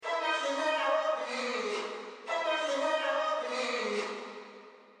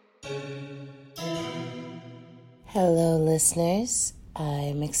listeners.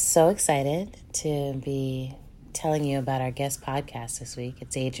 I'm so excited to be telling you about our guest podcast this week.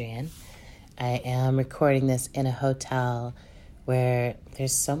 It's Adrian. I am recording this in a hotel where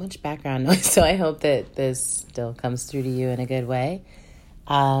there's so much background noise, so I hope that this still comes through to you in a good way.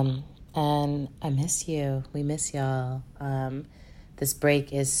 And I miss you. We miss y'all. This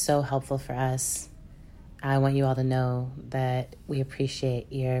break is so helpful for us. I want you all to know that we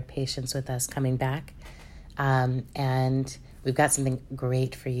appreciate your patience with us coming back. And we've got something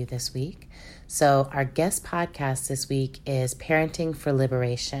great for you this week. So our guest podcast this week is Parenting for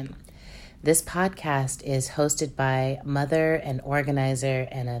Liberation. This podcast is hosted by mother and organizer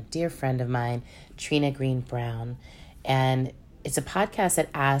and a dear friend of mine, Trina Green Brown. And it's a podcast that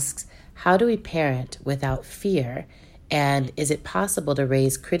asks, how do we parent without fear? And is it possible to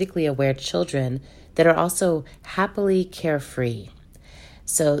raise critically aware children that are also happily carefree?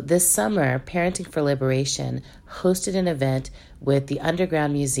 So this summer, Parenting for Liberation hosted an event with the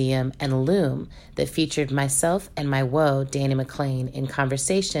Underground Museum and Loom that featured myself and my woe, Danny McLean, in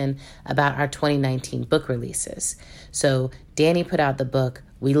conversation about our 2019 book releases. So Danny put out the book,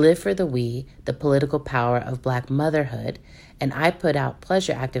 We Live for the We, The Political Power of Black Motherhood, and I put out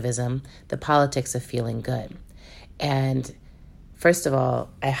Pleasure Activism, The Politics of Feeling Good. And first of all,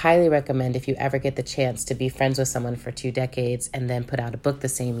 I highly recommend if you ever get the chance to be friends with someone for 2 decades and then put out a book the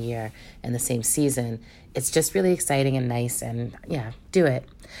same year and the same season. It's just really exciting and nice, and yeah, do it.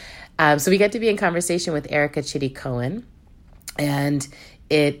 So we get to be in conversation with Erica Chitty Cohen, and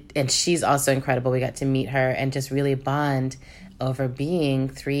she's also incredible. We got to meet her and just really bond over being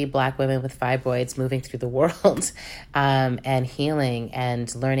 3 Black women with fibroids moving through the world and healing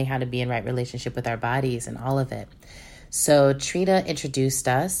and learning how to be in right relationship with our bodies and all of it. So Trina introduced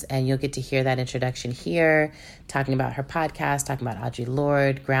us, and you'll get to hear that introduction here, talking about her podcast, talking about Audre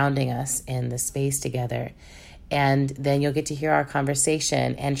Lorde, grounding us in the space together. And then you'll get to hear our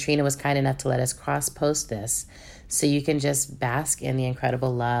conversation, and Trina was kind enough to let us cross-post this so you can just bask in the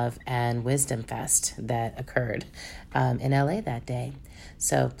incredible love and wisdom fest that occurred in LA that day.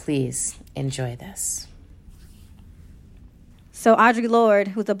 So please enjoy this. So Audre Lorde,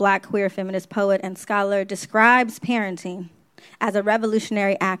 who's a Black queer feminist poet and scholar, describes parenting as a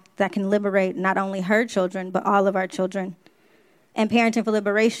revolutionary act that can liberate not only her children, but all of our children. And Parenting for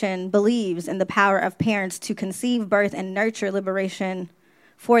Liberation believes in the power of parents to conceive, birth, and nurture liberation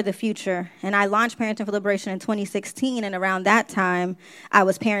for the future. And I launched Parenting for Liberation in 2016, and around that time, I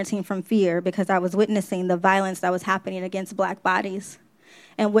was parenting from fear because I was witnessing the violence that was happening against Black bodies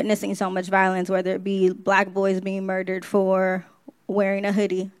and witnessing so much violence, whether it be Black boys being murdered for wearing a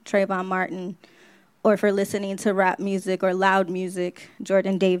hoodie, Trayvon Martin, or for listening to rap music or loud music,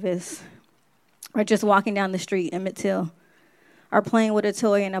 Jordan Davis, or just walking down the street, Emmett Till, or playing with a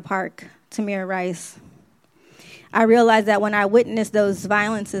toy in a park, Tamir Rice. I realized that when I witnessed those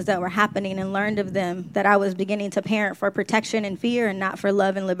violences that were happening and learned of them, that I was beginning to parent for protection and fear and not for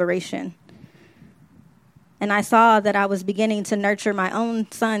love and liberation. And I saw that I was beginning to nurture my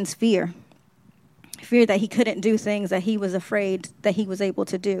own son's fear that he couldn't do things that he was afraid that he was able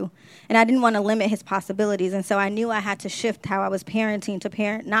to do. And I didn't want to limit his possibilities. And so I knew I had to shift how I was parenting to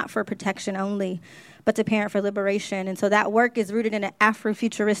parent not for protection only, but to parent for liberation. And so that work is rooted in an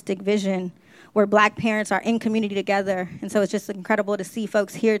Afrofuturistic vision where Black parents are in community together. And so it's just incredible to see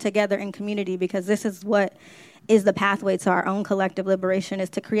folks here together in community, because this is what is the pathway to our own collective liberation, is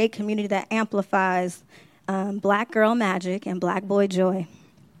to create community that amplifies Black girl magic and Black boy joy.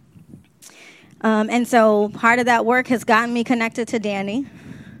 And so part of that work has gotten me connected to Danny.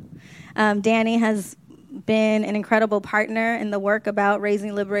 Danny has been an incredible partner in the work about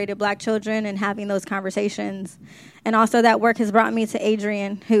raising liberated Black children and having those conversations. And also that work has brought me to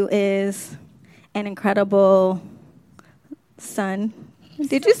Adrian, who is an incredible son.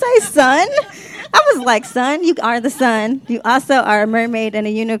 Did you say son? I was like, son, you are the sun. You also are a mermaid and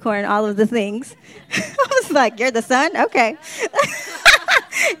a unicorn, all of the things. I was like, you're the sun? Okay.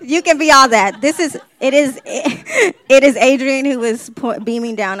 You can be all that. It is Adrian who is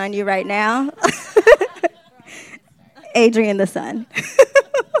beaming down on you right now. Adrian the sun.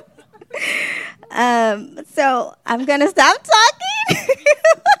 So I'm going to stop talking.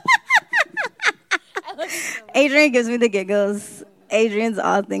 Adrian gives me the giggles. Adrian's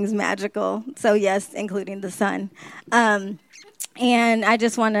all things magical. So yes, including the sun. And I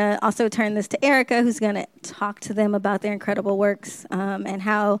just want to also turn this to Erica, who's going to talk to them about their incredible works and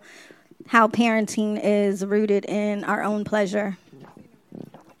how parenting is rooted in our own pleasure.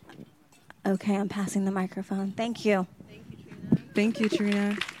 Okay, I'm passing the microphone. Thank you. Thank you,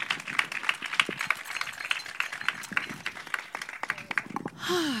 Trina.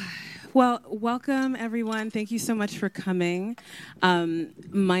 Well, welcome, everyone. Thank you so much for coming.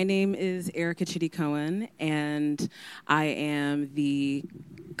 My name is Erica Chitty Cohen, and I am the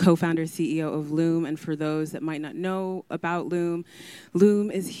co-founder, CEO of Loom. And for those that might not know about Loom,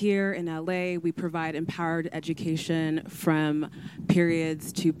 Loom is here in LA. We provide empowered education from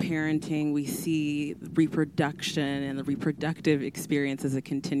periods to parenting. We see reproduction and the reproductive experience as a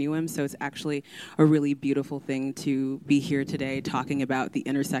continuum. So it's actually a really beautiful thing to be here today talking about the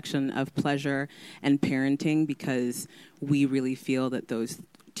intersection of pleasure and parenting, because we really feel that those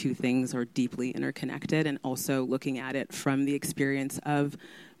two things are deeply interconnected, and also looking at it from the experience of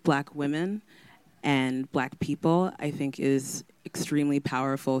Black women and Black people, I think, is extremely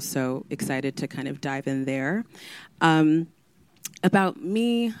powerful. So excited to kind of dive in there. About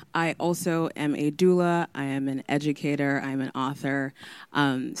me, I also am a doula. I am an educator. I'm an author.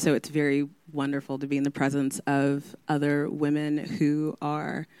 So it's very wonderful to be in the presence of other women who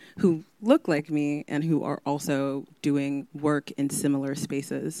look like me and who are also doing work in similar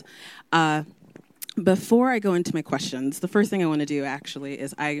spaces. Before I go into my questions, the first thing I want to do actually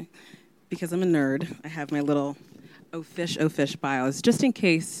is because I'm a nerd, I have my little oh fish bios, just in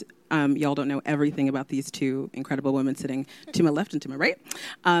case y'all don't know everything about these two incredible women sitting to my left and to my right.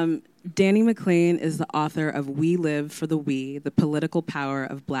 Dani McClain is the author of We Live for the We, The Political Power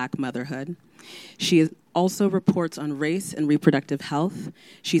of Black Motherhood. She also reports on race and reproductive health.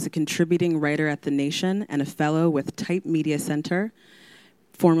 She's a contributing writer at The Nation and a fellow with Type Media Center,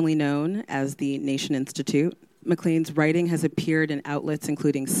 formerly known as the Nation Institute. McClain's writing has appeared in outlets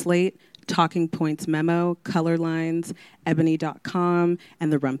including Slate, Talking Points Memo, Color Lines, Ebony.com,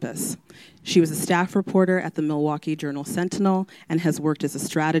 and The Rumpus. She was a staff reporter at the Milwaukee Journal Sentinel and has worked as a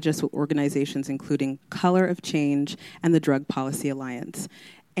strategist with organizations including Color of Change and the Drug Policy Alliance.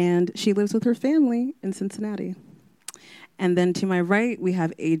 And she lives with her family in Cincinnati. And then to my right, we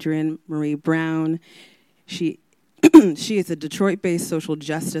have Adrienne Maree Brown. She is a Detroit-based social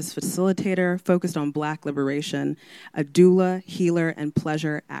justice facilitator focused on Black liberation, a doula, healer, and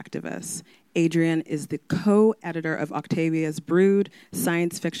pleasure activist. Adrienne is the co-editor of Octavia's Brood,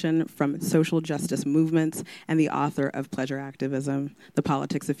 Science Fiction from Social Justice Movements, and the author of Pleasure Activism, The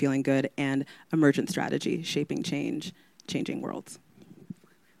Politics of Feeling Good, and Emergent Strategy, Shaping Change, Changing Worlds.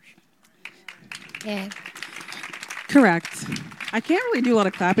 Yeah. Correct. I can't really do a lot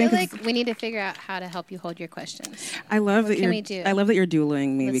of clapping. I feel like we need to figure out how to help you hold your questions. I love that we do? I love that you're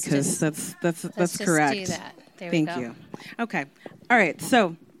dueling me, Let's because just- that's Let's correct. just do that. There Thank we go. you. Okay. All right.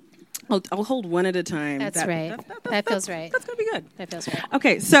 So I'll hold one at a time. That's right. That feels right. That's gonna be good. That feels right.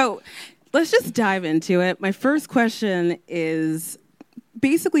 Okay. So let's just dive into it. My first question is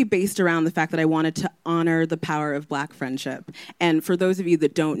basically based around the fact that I wanted to honor the power of Black friendship. And for those of you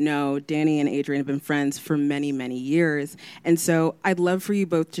that don't know, Dani and Adrienne have been friends for many, many years. And so I'd love for you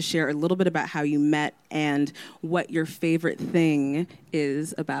both to share a little bit about how you met and what your favorite thing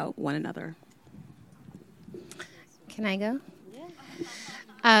is about one another. Can I go?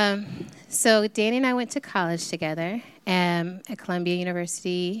 Yeah. So Dani and I went to college together at Columbia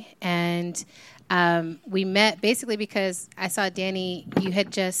University, and we met basically because I saw Dani.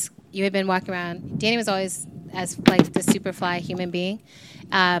 You had been walking around. Dani was always as like the super fly human being,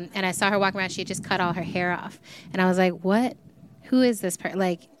 and I saw her walking around. She had just cut all her hair off, and I was like, "What? Who is this person?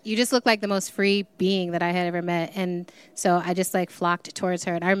 Like, you just look like the most free being that I had ever met." And so I just like flocked towards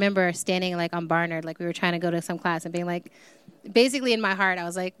her. And I remember standing like on Barnard, like we were trying to go to some class, and being like, basically in my heart, I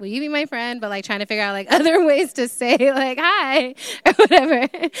was like, "Will you be my friend?" But like trying to figure out like other ways to say like hi or whatever.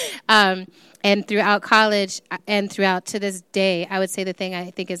 And throughout college and throughout to this day, I would say the thing I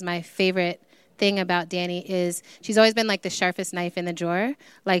think is my favorite thing about Dani is she's always been like the sharpest knife in the drawer.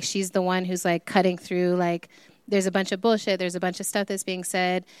 Like she's the one who's like cutting through, like there's a bunch of bullshit, there's a bunch of stuff that's being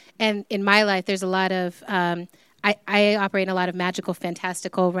said. And in my life, there's a lot of, I operate in a lot of magical,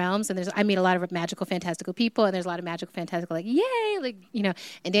 fantastical realms, and I meet a lot of magical, fantastical people, and there's a lot of magical, fantastical, like, yay, like, you know,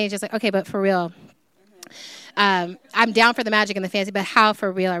 and Dani's just like, okay, but for real, I'm down for the magic and the fantasy, but how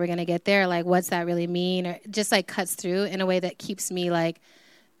for real are we going to get there? Like, what's that really mean? Or just like cuts through in a way that keeps me like,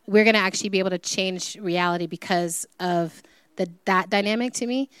 we're going to actually be able to change reality because of that dynamic to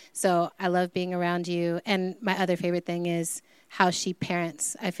me. So I love being around you. And my other favorite thing is how she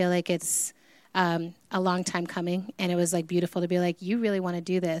parents. I feel like it's a long time coming, and it was like beautiful to be like, you really want to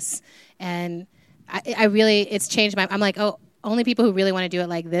do this. And I really, it's changed I'm like, oh, only people who really want to do it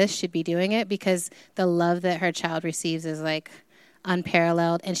like this should be doing it, because the love that her child receives is like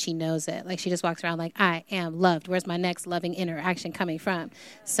unparalleled, and she knows it. Like she just walks around like, I am loved. Where's my next loving interaction coming from?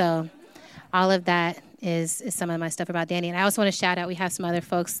 So all of that is some of my stuff about Dani. And I also want to shout out, we have some other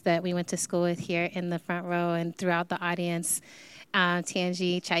folks that we went to school with here in the front row and throughout the audience.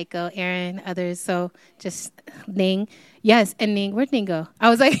 Tangi, Chaiko, Aaron, others. So just Ning. Yes, and Ning. Where'd Ning go? I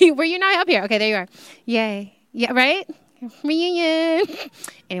was like, were you not up here? Okay, there you are. Yay. Yeah, right? Reunion.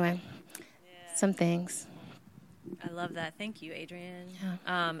 Anyway, some things. I love that. Thank you, Adrienne.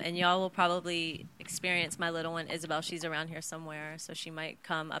 Yeah. And y'all will probably experience my little one, Isabel. She's around here somewhere, so she might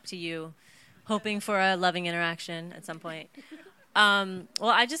come up to you, hoping for a loving interaction at some point. Well,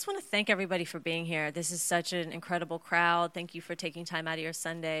 I just want to thank everybody for being here. This is such an incredible crowd. Thank you for taking time out of your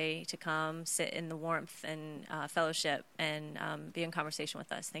Sunday to come sit in the warmth and fellowship and be in conversation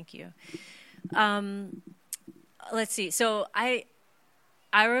with us. Thank you. Let's see. So I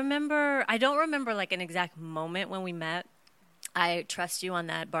don't remember like an exact moment when we met. I trust you on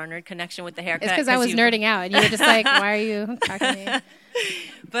that Barnard connection with the haircut. It's because I was nerding out, and you were just like, why are you talking to me?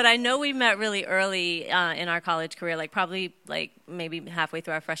 But I know we met really early in our college career, like probably like maybe halfway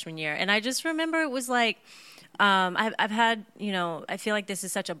through our freshman year. And I just remember it was like, I've had, I feel like this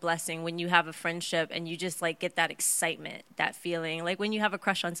is such a blessing when you have a friendship and you just like get that excitement, that feeling, like when you have a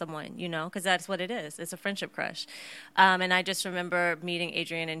crush on someone, because that's what it is. It's a friendship crush. And I just remember meeting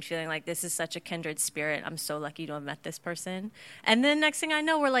Adrienne and feeling like this is such a kindred spirit. I'm so lucky to have met this person. And then next thing I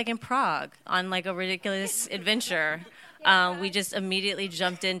know, we're like in Prague on like a ridiculous adventure. We just immediately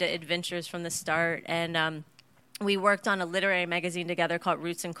jumped into adventures from the start. And we worked on a literary magazine together called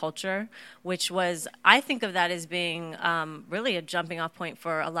Roots and Culture, which was, I think of that as being really a jumping off point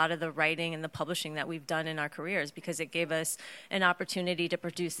for a lot of the writing and the publishing that we've done in our careers, because it gave us an opportunity to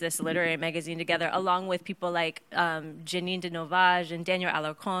produce this literary magazine together, along with people like Janine de Novage and Daniel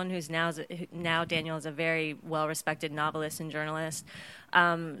Alarcon, who's now Daniel is a very well-respected novelist and journalist.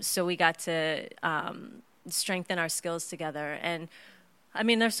 So we got to strengthen our skills together. And I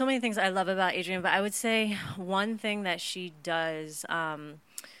mean, there's so many things I love about Adrienne, but I would say one thing that she does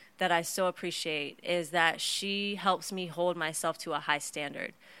that I so appreciate is that she helps me hold myself to a high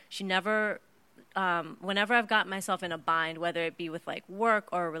standard. She never, whenever I've got myself in a bind, whether it be with like work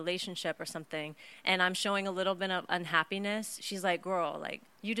or a relationship or something, and I'm showing a little bit of unhappiness, she's like, girl, like,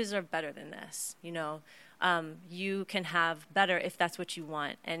 you deserve better than this, you can have better if that's what you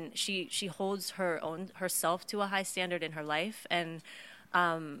want. And she holds herself to a high standard in her life, and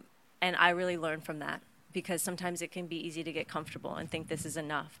I really learn from that, because sometimes it can be easy to get comfortable and think this is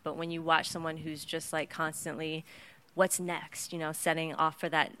enough. But when you watch someone who's just like constantly, what's next, setting off for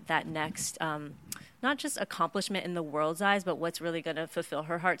that next, not just accomplishment in the world's eyes, but what's really going to fulfill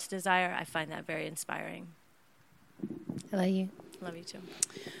her heart's desire, I find that very inspiring. I love you. Love you too.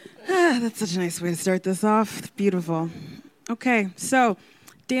 That's such a nice way to start this off. Beautiful. Okay, so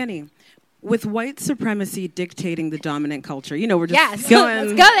Danny, with white supremacy dictating the dominant culture, we're just going.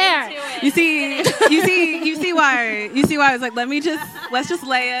 Let's go there. You see why I was like, let's just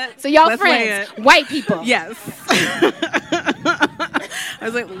lay it. So y'all friends, white people. Yes. I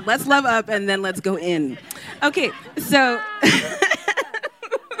was like, let's love up and then let's go in. Okay, so.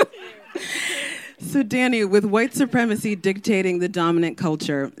 So, Danny, with white supremacy dictating the dominant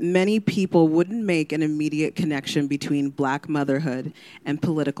culture, many people wouldn't make an immediate connection between Black motherhood and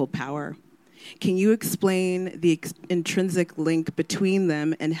political power. Can you explain the intrinsic link between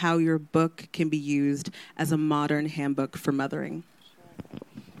them and how your book can be used as a modern handbook for mothering?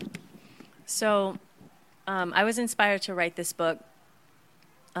 So, I was inspired to write this book.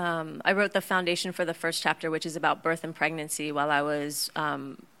 I wrote the foundation for the first chapter, which is about birth and pregnancy, while I was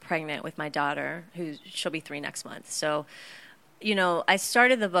pregnant with my daughter, she'll be 3 next month. So, I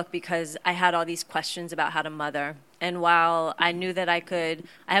started the book because I had all these questions about how to mother. And while I knew that I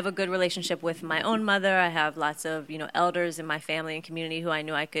have a good relationship with my own mother, I have lots of, elders in my family and community who I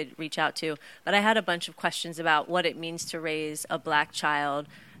knew I could reach out to. But I had a bunch of questions about what it means to raise a Black child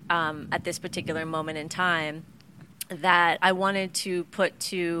at this particular moment in time, that I wanted to put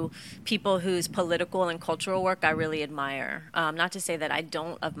to people whose political and cultural work I really admire. Not to say that I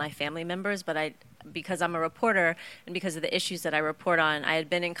don't of my family members, but because I'm a reporter and because of the issues that I report on, I had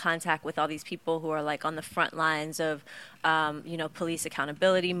been in contact with all these people who are like on the front lines of, police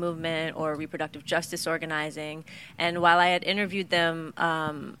accountability movement or reproductive justice organizing. And while I had interviewed them,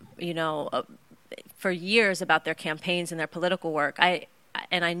 for years about their campaigns and their political work, I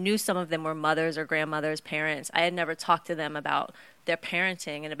knew some of them were mothers or grandmothers, parents. I had never talked to them about their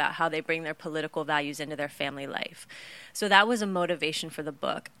parenting and about how they bring their political values into their family life. So that was a motivation for the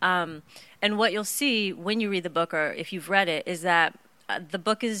book. And what you'll see when you read the book, or if you've read it, is that the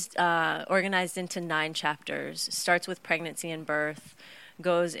book is organized into 9 chapters. Starts with pregnancy and birth,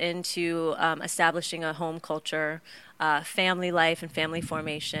 goes into establishing a home culture, family life and family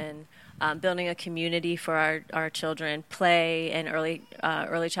formation, building a community for our children, play and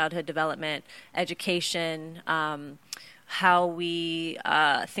early childhood development, education, how we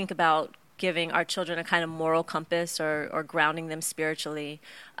think about giving our children a kind of moral compass or grounding them spiritually,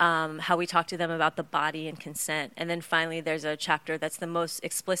 how we talk to them about the body and consent. And then finally, there's a chapter that's the most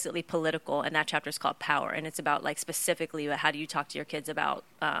explicitly political, and that chapter is called Power. And it's about, like, specifically how do you talk to your kids about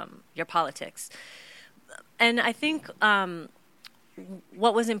your politics. And I think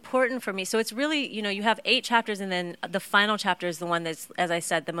what was important for me, so it's really, you have 8 chapters, and then the final chapter is the one that's, as I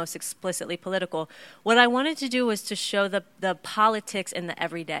said, the most explicitly political. What I wanted to do was to show the politics in the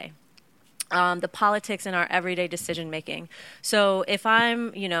everyday. The politics in our everyday decision making. So if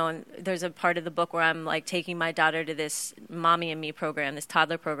I'm, and there's a part of the book where I'm like taking my daughter to this Mommy and Me program, this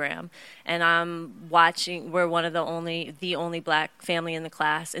toddler program, and I'm watching, we're one of the only black family in the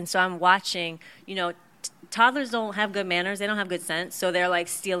class. And so I'm watching, toddlers don't have good manners. They don't have good sense. So they're like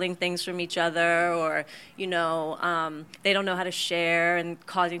stealing things from each other, or, they don't know how to share and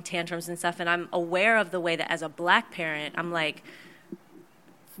causing tantrums and stuff. And I'm aware of the way that as a black parent, I'm like,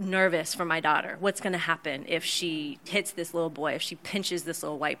 nervous for my daughter. What's going to happen if she hits this little boy, if she pinches this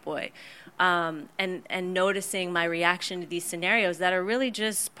little white boy? And noticing my reaction to these scenarios that are really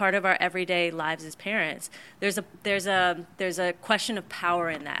just part of our everyday lives as parents. There's a question of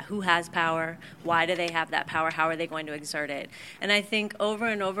power in that. Who has power? Why do they have that power? How are they going to exert it? And I think over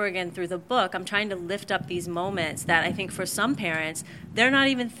and over again through the book, I'm trying to lift up these moments that I think for some parents, they're not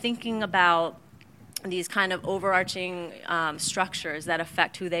even thinking about these kind of overarching structures that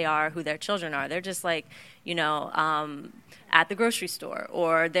affect who they are, who their children are. They're just like, at the grocery store,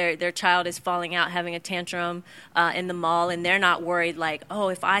 or their child is falling out, having a tantrum in the mall, and they're not worried like, oh,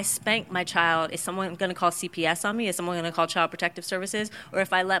 if I spank my child, is someone going to call CPS on me? Is someone going to call Child Protective Services? Or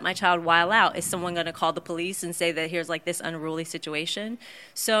if I let my child while out, is someone going to call the police and say that here's like this unruly situation?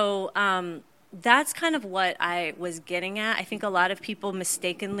 So that's kind of what I was getting at. I think a lot of people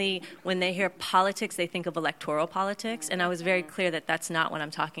mistakenly, when they hear politics, they think of electoral politics, and I was very clear that that's not what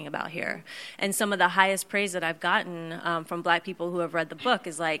I'm talking about here. And some of the highest praise that I've gotten from black people who have read the book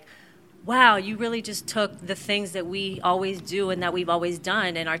is like, wow, you really just took the things that we always do and that we've always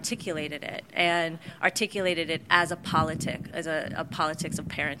done and articulated it as a politic, as a politics of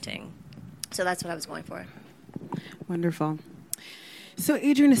parenting. So that's what I was going for. Wonderful. So,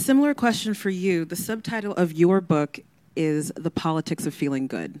 Adrienne, a similar question for you. The subtitle of your book is The Politics of Feeling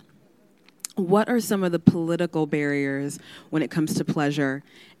Good. What are some of the political barriers when it comes to pleasure,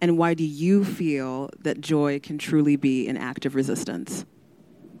 and why do you feel that joy can truly be an act of resistance?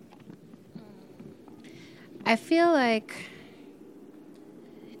 I feel like,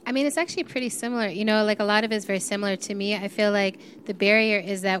 it's actually pretty similar. Like a lot of it is very similar to me. I feel like the barrier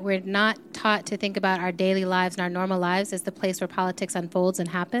is that we're not taught to think about our daily lives and our normal lives as the place where politics unfolds and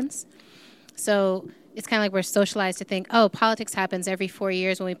happens. So it's kind of like we're socialized to think, oh, politics happens every 4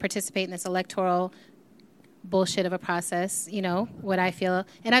 years when we participate in this electoral bullshit of a process, what I feel.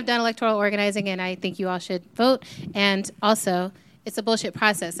 And I've done electoral organizing, and I think you all should vote. And also, it's a bullshit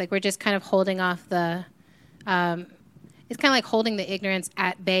process. Like, we're just kind of holding off the... it's kind of like holding the ignorance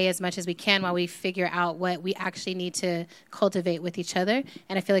at bay as much as we can while we figure out what we actually need to cultivate with each other.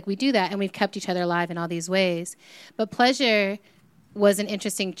 And I feel like we do that, and we've kept each other alive in all these ways. But pleasure was an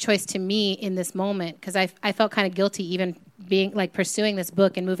interesting choice to me in this moment, because I felt kind of guilty even being like pursuing this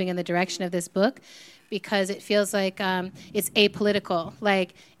book and moving in the direction of this book, because it feels like it's apolitical.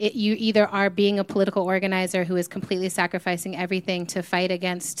 Like you either are being a political organizer who is completely sacrificing everything to fight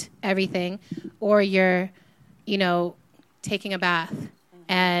against everything, or you're, taking a bath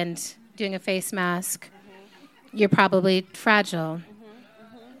and doing a face mask. You're probably fragile.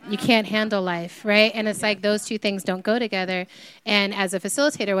 You can't handle life, right? And it's like those two things don't go together. And as a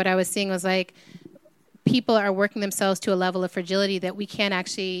facilitator, what I was seeing was like people are working themselves to a level of fragility that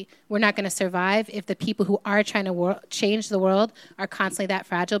we're not going to survive if the people who are trying to change the world are constantly that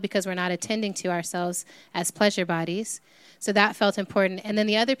fragile, because we're not attending to ourselves as pleasure bodies. So that felt important. And then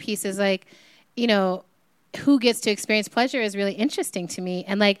the other piece is like, who gets to experience pleasure is really interesting to me,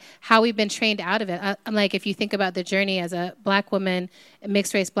 and like how we've been trained out of it. I'm like, if you think about the journey as a black woman, a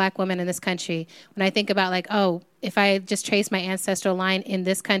mixed race black woman in this country, when I think about like, oh, if I just trace my ancestral line in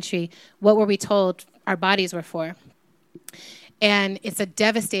this country, what were we told our bodies were for? And it's a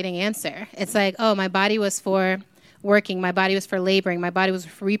devastating answer. It's like, oh, my body was for working, my body was for laboring, my body was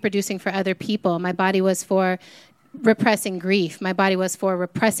for reproducing for other people, my body was for repressing grief. My body was for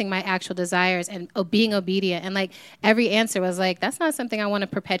repressing my actual desires and being obedient. And like every answer was like, that's not something I want to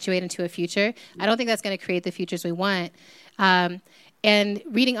perpetuate into a future. I don't think that's going to create the futures we want. And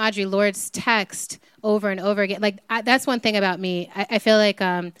reading Audre Lorde's text over and over again, like that's one thing about me. I feel like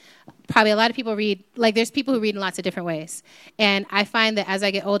probably a lot of people read, like there's people who read in lots of different ways. And I find that as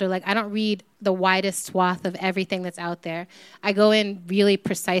I get older, like I don't read the widest swath of everything that's out there. I go in really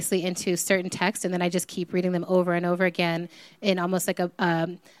precisely into certain texts, and then I just keep reading them over and over again in almost like a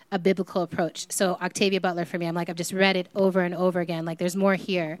biblical approach. So Octavia Butler, for me, I'm like, I've just read it over and over again. Like there's more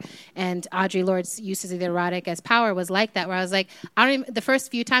here. And Audre Lorde's uses of the erotic as power was like that, where I was like, the first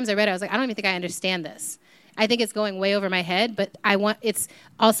few times I read it, I was like, I don't even think I understand this. I think it's going way over my head, but it's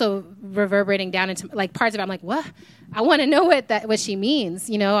also reverberating down into like parts of it. I'm like, what? I want to know what she means.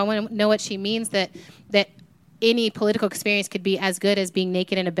 You know, I want to know what she means that any political experience could be as good as being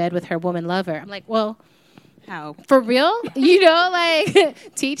naked in a bed with her woman lover. I'm like, well, how? For real? You know,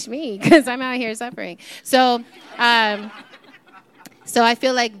 like teach me, because I'm out here suffering. So, so I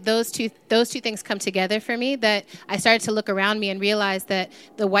feel like those two things come together for me, that I started to look around me and realize that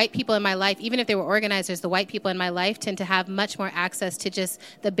the white people in my life, even if they were organizers, the white people in my life tend to have much more access to just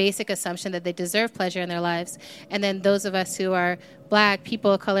the basic assumption that they deserve pleasure in their lives. And then those of us who are black,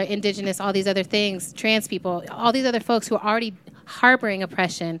 people of color, indigenous, all these other things, trans people, all these other folks who are already harboring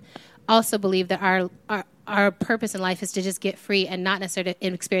oppression also believe that our purpose in life is to just get free and not necessarily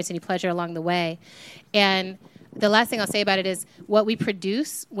to experience any pleasure along the way. And the last thing I'll say about it is what we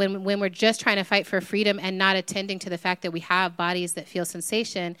produce when we're just trying to fight for freedom and not attending to the fact that we have bodies that feel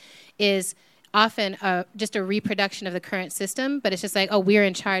sensation is often just a reproduction of the current system, but it's just like, oh, we're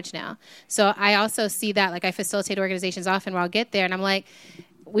in charge now. So I also see that, like I facilitate organizations often where I'll get there and I'm like,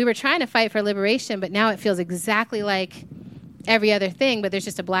 we were trying to fight for liberation, but now it feels exactly like every other thing, but there's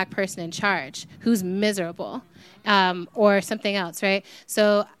just a black person in charge who's miserable or something else, right?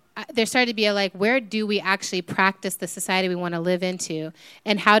 So there started to be a like, where do we actually practice the society we want to live into?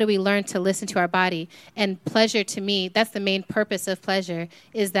 And how do we learn to listen to our body? And pleasure, to me, that's the main purpose of pleasure,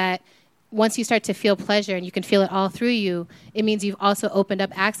 is that once you start to feel pleasure and you can feel it all through you, it means you've also opened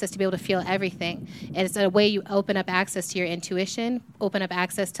up access to be able to feel everything. And it's a way you open up access to your intuition, open up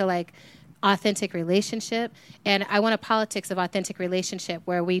access to like authentic relationship. And I want a politics of authentic relationship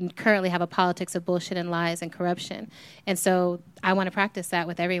where we currently have a politics of bullshit and lies and corruption. And so I want to practice that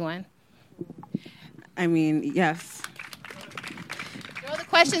with everyone. I mean, yes. Throw the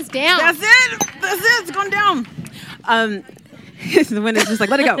questions down. That's it. It's going down. The wind is just like,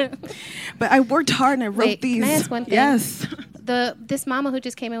 let it go. But I worked hard and I wrote these. Can I ask one thing? Yes. This mama who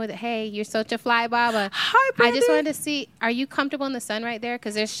just came in with it, hey, you're such a fly baba. Hi, Brandy. I just wanted to see, are you comfortable in the sun right there?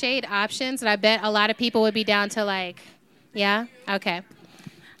 Because there's shade options, and I bet a lot of people would be down to like, yeah? Okay.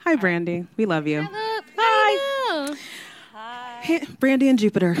 Hi, Brandy. We love you. Hi. Hey, Brandy and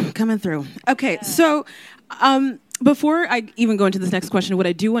Jupiter coming through. Okay, so before I even go into this next question, what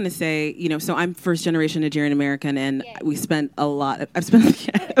I do want to say, you know, so I'm first generation Nigerian American, and we spent a lot. I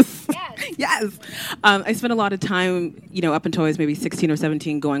spent a lot of time, you know, up until I was maybe 16 or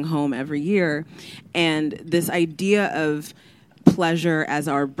 17, going home every year, and this idea of pleasure as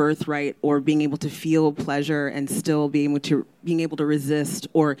our birthright, or being able to feel pleasure and still being able to resist,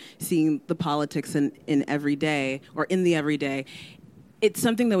 or seeing the politics in everyday or in the everyday, it's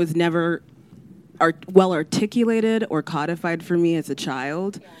something that was never well articulated or codified for me as a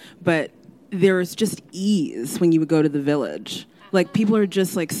child, but there's just ease when you would go to the village. Like people are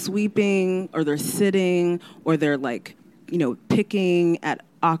just like sweeping, or they're sitting, or they're like, you know, picking at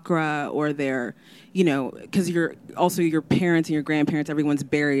okra, or they're, you know, because you're also your parents and your grandparents, everyone's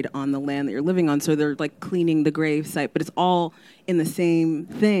buried on the land that you're living on, so they're like cleaning the grave site, but it's all in the same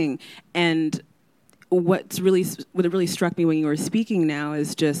thing. And what really struck me when you were speaking now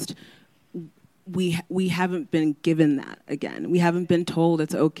is just we haven't been given that again. We haven't been told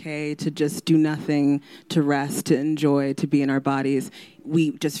it's okay to just do nothing, to rest, to enjoy, to be in our bodies.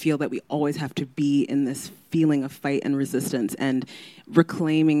 We just feel that we always have to be in this feeling of fight and resistance, and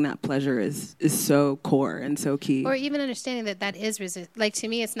reclaiming that pleasure is so core and so key. Or even understanding that is like, to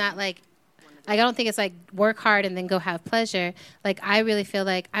me, it's not like I don't think it's like work hard and then go have pleasure. Like, I really feel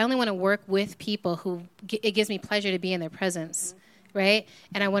like I only want to work with people who it gives me pleasure to be in their presence. Right?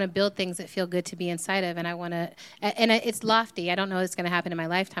 And I want to build things that feel good to be inside of. And I want to, and it's lofty. I don't know it's going to happen in my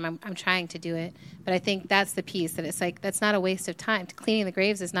lifetime. I'm trying to do it. But I think that's the piece, that it's like, that's not a waste of time. Cleaning the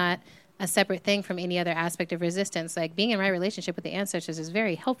graves is not a separate thing from any other aspect of resistance. Like, being in right relationship with the ancestors is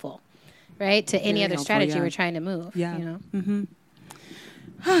very helpful, right? To any other strategy we're trying to move. Yeah. You know?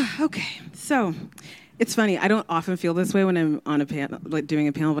 Mm-hmm. Okay. So it's funny. I don't often feel this way when I'm on a panel, like doing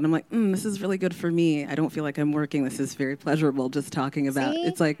a panel, but I'm like, this is really good for me. I don't feel like I'm working. This is very pleasurable just talking about. See?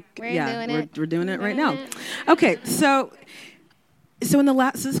 It's like, we're doing it right now. Okay. So So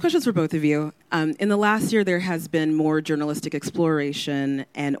this question's for both of you. In the last year, there has been more journalistic exploration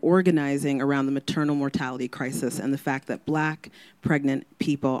and organizing around the maternal mortality crisis and the fact that Black pregnant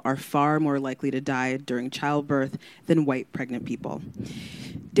people are far more likely to die during childbirth than white pregnant people.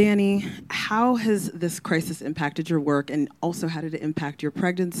 Danny, how has this crisis impacted your work, and also how did it impact your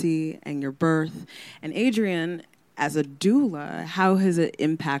pregnancy and your birth? And Adrian, as a doula, how has it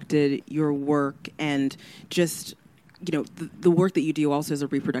impacted your work and just the work that you do also as a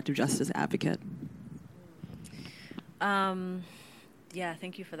reproductive justice advocate? Yeah,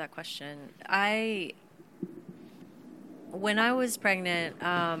 thank you for that question. When I was pregnant,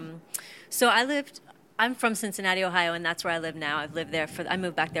 I'm from Cincinnati, Ohio, and that's where I live now. I've lived there I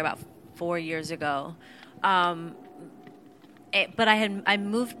moved back there about 4 years ago. But I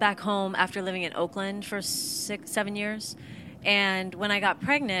moved back home after living in Oakland for 7 years. And when I got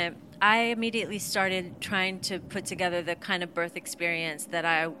pregnant, I immediately started trying to put together the kind of birth experience that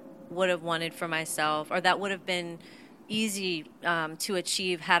I would have wanted for myself, or that would have been easy to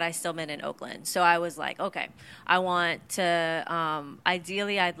achieve had I still been in Oakland. So I was like, okay, I want to,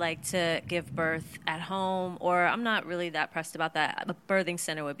 ideally I'd like to give birth at home, or I'm not really that pressed about that. A birthing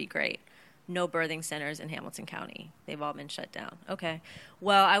center would be great. No birthing centers in Hamilton County. They've all been shut down. Okay.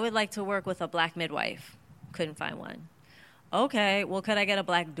 Well, I would like to work with a Black midwife. Couldn't find one. Okay, well, could I get a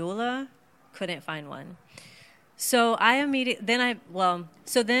Black doula? Couldn't find one. So then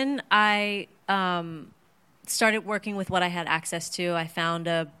I started working with what I had access to. I found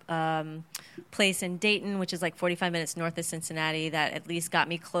a place in Dayton, which is like 45 minutes north of Cincinnati, that at least got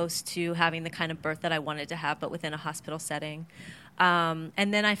me close to having the kind of birth that I wanted to have, but within a hospital setting. And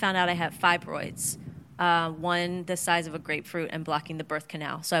then I found out I had fibroids, one the size of a grapefruit and blocking the birth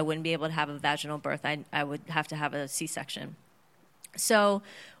canal. So I wouldn't be able to have a vaginal birth. I would have to have a C-section. So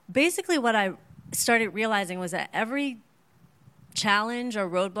basically what I started realizing was that every challenge or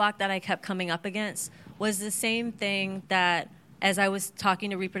roadblock that I kept coming up against was the same thing that, as I was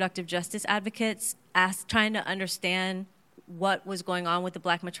talking to reproductive justice advocates, trying to understand what was going on with the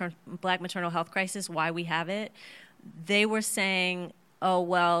Black maternal health crisis, why we have it, they were saying, oh,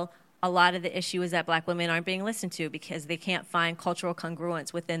 well, a lot of the issue is that Black women aren't being listened to because they can't find cultural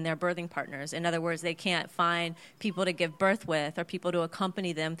congruence within their birthing partners. In other words, they can't find people to give birth with or people to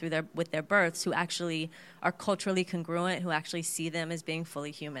accompany them with their births who actually are culturally congruent, who actually see them as being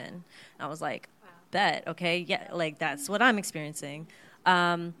fully human. And I was like, bet, okay, yeah, like that's what I'm experiencing.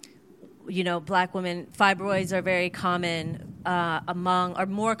 Black women, fibroids are very common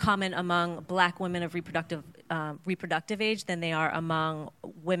more common among Black women of reproductive age than they are among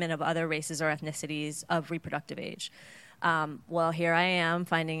women of other races or ethnicities of reproductive age. Well, here I am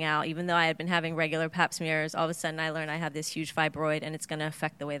finding out, even though I had been having regular pap smears, all of a sudden I learned I have this huge fibroid and it's going to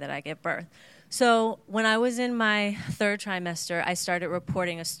affect the way that I give birth. So when I was in my third trimester, I started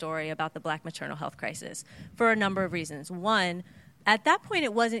reporting a story about the Black maternal health crisis for a number of reasons. One, at that point,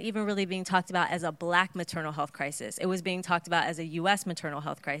 it wasn't even really being talked about as a Black maternal health crisis. It was being talked about as a U.S. maternal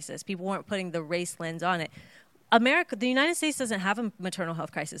health crisis. People weren't putting the race lens on it. The United States doesn't have a maternal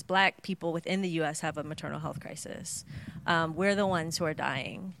health crisis. Black people within the U.S. have a maternal health crisis. We're the ones who are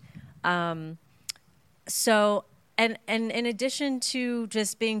dying. And in addition to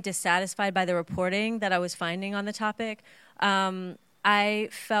just being dissatisfied by the reporting that I was finding on the topic, I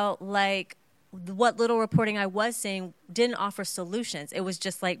felt like what little reporting I was seeing didn't offer solutions. It was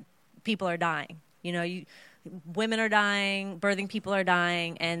just like people are dying. Women are dying, birthing people are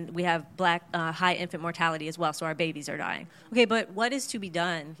dying, and we have Black high infant mortality as well, so our babies are dying. Okay, but what is to be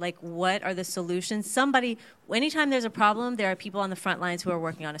done? Like, what are the solutions? Anytime there's a problem, there are people on the front lines who are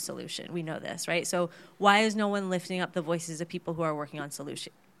working on a solution. We know this, right? So why is no one lifting up the voices of people who are working on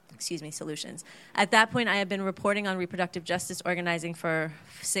solutions? At that point, I had been reporting on reproductive justice organizing for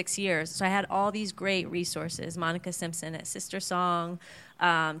 6 years. So I had all these great resources. Monica Simpson at Sister Song,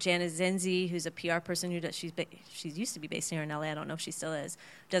 Janice Zinzi, who's a PR person she used to be based here in LA. I don't know if she still is.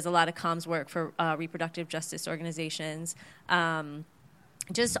 Does a lot of comms work for reproductive justice organizations.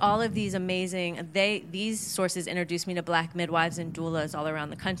 Just all of these amazing, these sources introduced me to Black midwives and doulas all around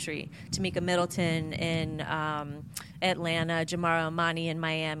the country. Tamika Middleton in Atlanta, Jamara Amani in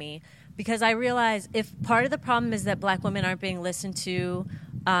Miami. Because I realized if part of the problem is that Black women aren't being listened to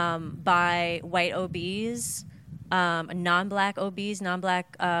by white OBs, non-Black OBs,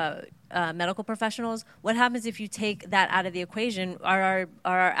 non-Black medical professionals, what happens if you take that out of the equation? Are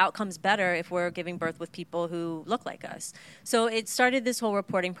our outcomes better if we're giving birth with people who look like us? So it started this whole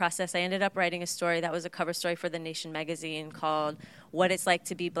reporting process. I ended up writing a story that was a cover story for The Nation magazine called What It's Like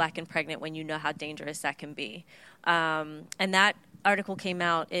to Be Black and Pregnant When You Know How Dangerous That Can Be. And that article came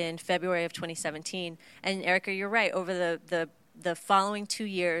out in February of 2017. And Erica, you're right. Over the the following 2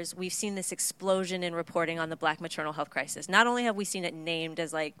 years, we've seen this explosion in reporting on the Black maternal health crisis. Not only have we seen it named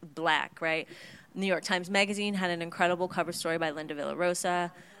as like Black, right? New York Times Magazine had an incredible cover story by Linda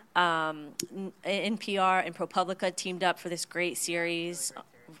Villarosa. NPR and ProPublica teamed up for this great series.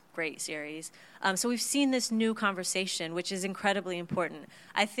 So we've seen this new conversation, which is incredibly important.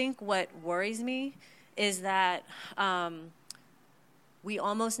 I think what worries me is that we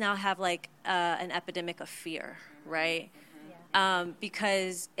almost now have like an epidemic of fear, right?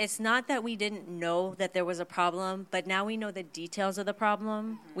 Because it's not that we didn't know that there was a problem, but now we know the details of the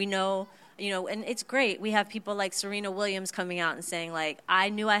problem. We know, and it's great. We have people like Serena Williams coming out and saying, like, I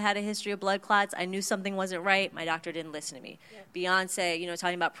knew I had a history of blood clots. I knew something wasn't right. My doctor didn't listen to me. Yeah. Beyonce,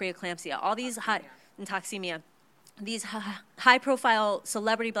 talking about preeclampsia, all these and toxemia. These high-profile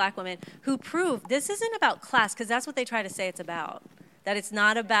celebrity Black women who prove this isn't about class, because that's what they try to say it's about. That it's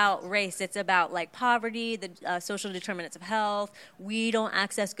not about race. It's about like poverty, the social determinants of health. We don't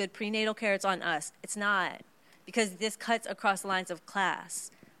access good prenatal care. It's on us. It's not, because this cuts across lines of class.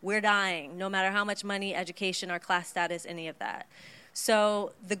 We're dying, no matter how much money, education, our class status, any of that.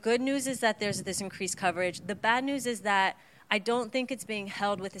 So the good news is that there's this increased coverage. The bad news is that I don't think it's being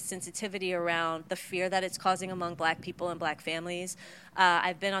held with a sensitivity around the fear that it's causing among Black people and Black families.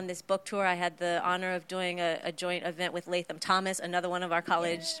 I've been on this book tour. I had the honor of doing a joint event with Latham Thomas, another one of our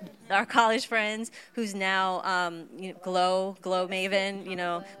college friends, who's now Glow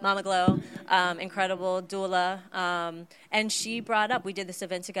Maven, Mama Glow, incredible doula. And she brought up, we did this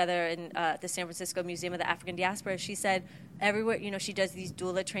event together in the San Francisco Museum of the African Diaspora. She said everywhere, she does these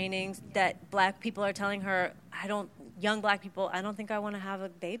doula trainings that Black people are telling her, young Black people, I don't think I want to have a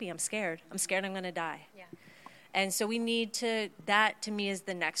baby. I'm scared. I'm going to die. Yeah. And so we need that to me is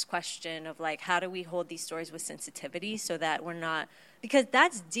the next question of like, how do we hold these stories with sensitivity so that we're not, because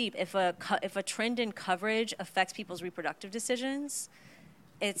that's deep. If a trend in coverage affects people's reproductive decisions,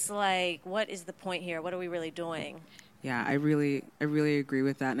 it's like, what is the point here? What are we really doing? Yeah, I really agree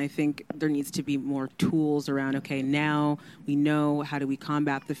with that. And I think there needs to be more tools around, okay, now we know how do we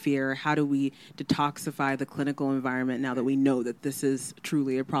combat the fear? How do we detoxify the clinical environment now that we know that this is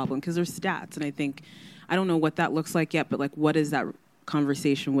truly a problem? Because there's stats. And I don't know what that looks like yet, but like, what does that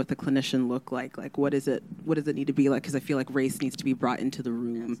conversation with the clinician look like? Like, what does it need to be like? Because I feel like race needs to be brought into the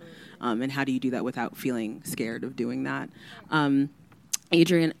room. And how do you do that without feeling scared of doing that?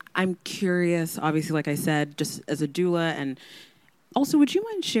 Adrienne, I'm curious, obviously, like I said, just as a doula, and also, would you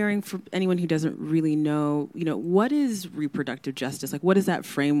mind sharing for anyone who doesn't really know, what is reproductive justice? Like, what is that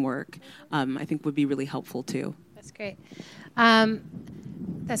framework? I think would be really helpful, too. That's great.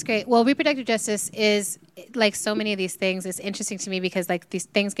 That's great. Well, reproductive justice is, like so many of these things, it's interesting to me because, like, these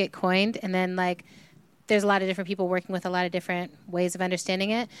things get coined, and then, like, there's a lot of different people working with a lot of different ways of understanding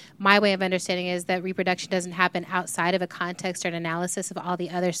it. My way of understanding is that reproduction doesn't happen outside of a context or an analysis of all the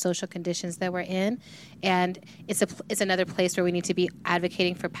other social conditions that we're in. And it's another place where we need to be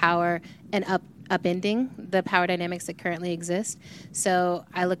advocating for power and upending the power dynamics that currently exist. So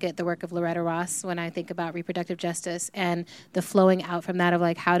I look at the work of Loretta Ross when I think about reproductive justice and the flowing out from that of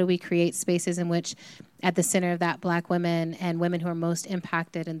like, how do we create spaces in which at the center of that Black women and women who are most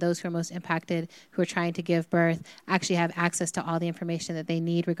impacted and those who are most impacted who are trying to give birth actually have access to all the information that they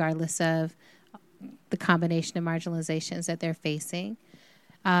need regardless of the combination of marginalizations that they're facing.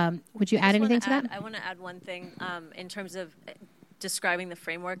 Would you add anything to that? I want to add one thing in terms of describing the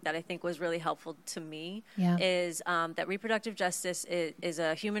framework that I think was really helpful to me is that reproductive justice is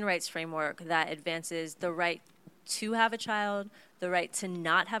a human rights framework that advances the right to have a child, the right to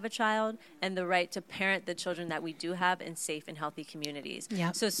not have a child, and the right to parent the children that we do have in safe and healthy communities.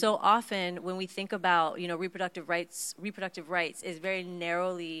 Yep. So often when we think about, reproductive rights is very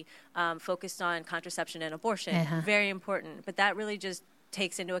narrowly focused on contraception and abortion. Very important. But that really just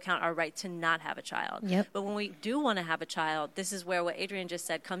takes into account our right to not have a child. Yep. But when we do want to have a child, this is where what Adrienne just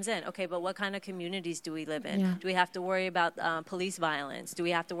said comes in. Okay, but what kind of communities do we live in? Yeah. Do we have to worry about police violence? Do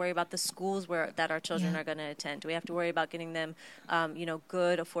we have to worry about the schools that our children are going to attend? Do we have to worry about getting them,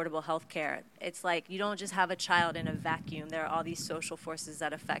 good, affordable health care? It's like you don't just have a child in a vacuum. There are all these social forces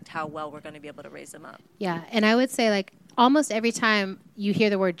that affect how well we're going to be able to raise them up. Yeah, and I would say like almost every time you hear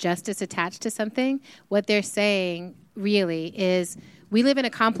the word justice attached to something, what they're saying really is we live in a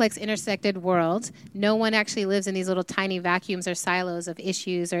complex, intersected world. No one actually lives in these little tiny vacuums or silos of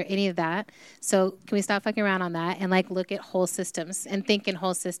issues or any of that. So can we stop fucking around on that and like look at whole systems and think in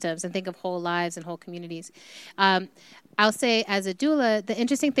whole systems and think of whole lives and whole communities? I'll say as a doula, the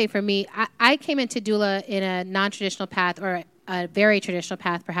interesting thing for me, I came into doula in a non-traditional path or a very traditional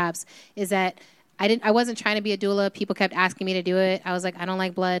path perhaps, is that I wasn't trying to be a doula. People kept asking me to do it. I was like, I don't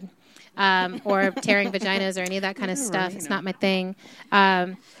like blood. or tearing vaginas or any of that kind of stuff. It's not my thing.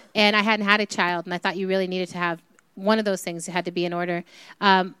 And I hadn't had a child, and I thought you really needed to have one of those things. It had to be in order.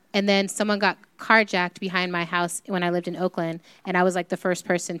 And then someone got carjacked behind my house when I lived in Oakland, and I was like the first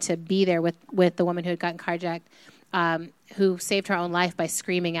person to be there with the woman who had gotten carjacked, who saved her own life by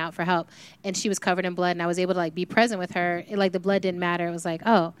screaming out for help. And she was covered in blood, and I was able to like be present with her. Like the blood didn't matter. It was like,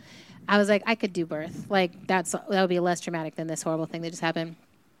 oh, I was like, I could do birth. Like that would be less traumatic than this horrible thing that just happened.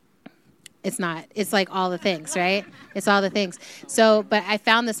 It's not. It's like all the things, right? It's all the things. So, but I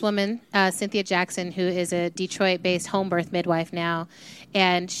found this woman, Cynthia Jackson, who is a Detroit-based home birth midwife now.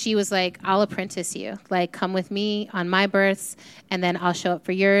 And she was like, I'll apprentice you. Like, come with me on my births, and then I'll show up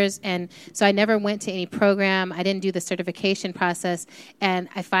for yours. And so I never went to any program. I didn't do the certification process. And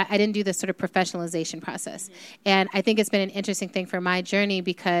I didn't do the sort of professionalization process. And I think it's been an interesting thing for my journey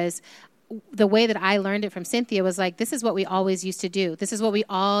because the way that I learned it from Cynthia was like, this is what we always used to do. This is what we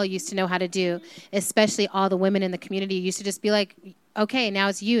all used to know how to do, especially all the women in the community used to just be like, okay, now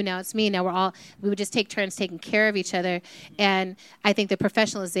it's you, now it's me, we would just take turns taking care of each other. And I think the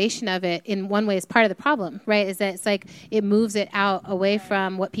professionalization of it in one way is part of the problem, right? Is that it's like it moves it out away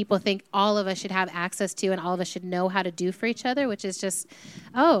from what people think all of us should have access to and all of us should know how to do for each other, which is just,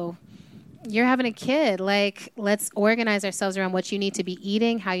 oh, you're having a kid. Like, let's organize ourselves around what you need to be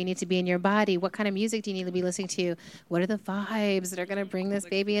eating, how you need to be in your body, what kind of music do you need to be listening to, what are the vibes that are going to bring this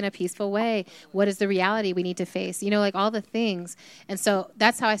baby in a peaceful way, what is the reality we need to face, like all the things. And so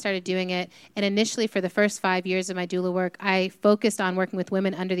that's how I started doing it. And initially for the first 5 years of my doula work, I focused on working with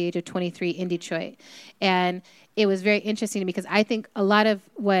women under the age of 23 in Detroit. And it was very interesting to me because I think a lot of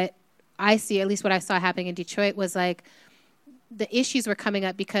what I see, at least what I saw happening in Detroit, was like the issues were coming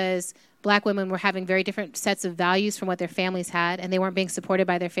up because Black women were having very different sets of values from what their families had, and they weren't being supported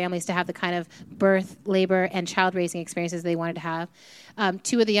by their families to have the kind of birth, labor, and child-raising experiences they wanted to have.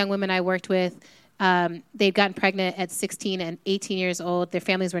 Two of the young women I worked with, they'd gotten pregnant at 16 and 18 years old. Their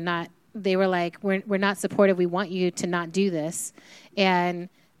families were not, they were like, we're not supportive. We want you to not do this. And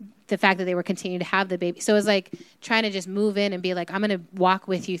the fact that they were continuing to have the baby. So it was like trying to just move in and be like, I'm going to walk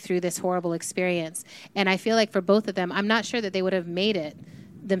with you through this horrible experience. And I feel like for both of them, I'm not sure that they would have made it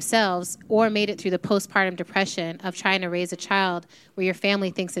themselves or made it through the postpartum depression of trying to raise a child where your family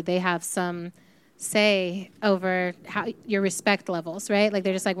thinks that they have some say over how your respect levels, right? Like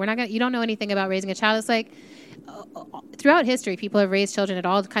they're just like, you don't know anything about raising a child. It's like throughout history, people have raised children at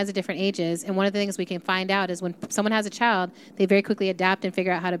all kinds of different ages. And one of the things we can find out is when someone has a child, they very quickly adapt and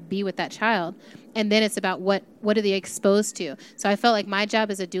figure out how to be with that child. And then it's about what are they exposed to? So I felt like my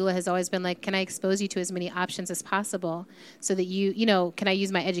job as a doula has always been like, can I expose you to as many options as possible so that can I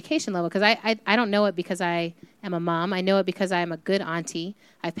use my education level? Because I don't know it because I am a mom. I know it because I am a good auntie.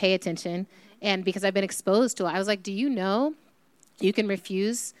 I pay attention. And because I've been exposed to it, I was like, do you know you can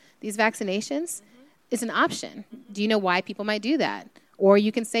refuse these vaccinations? It's an option. Do you know why people might do that? Or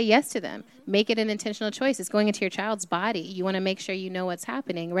you can say yes to them. Make it an intentional choice. It's going into your child's body. You want to make sure you know what's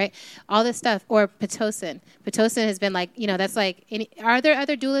happening, right? All this stuff. Or Pitocin. Pitocin has been like, that's like, are there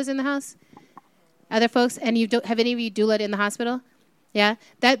other doulas in the house? Other folks? And have any of you doulaed in the hospital? Yeah?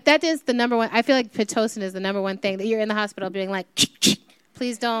 That is the number one. I feel like Pitocin is the number one thing that you're in the hospital being like,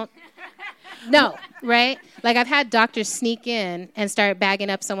 please don't. No, right? Like I've had doctors sneak in and start bagging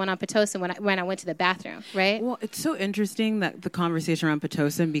up someone on Pitocin when I went to the bathroom, right? Well, it's so interesting that the conversation around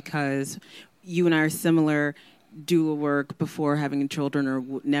Pitocin because you and I are similar doula work before having children or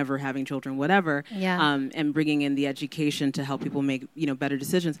never having children, whatever, and bringing in the education to help people make better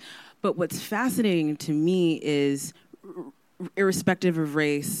decisions. But what's fascinating to me is irrespective of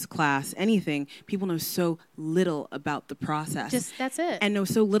race, class, anything, people know so little about the process. That's it. And know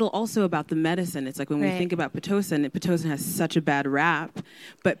so little also about the medicine. It's like when we think about Pitocin has such a bad rap,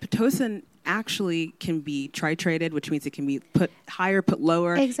 but Pitocin actually can be titrated, which means it can be put higher, put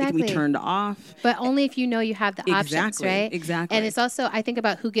lower. Exactly. It can be turned off. But only if you know you have the options, right? Exactly. And it's also, I think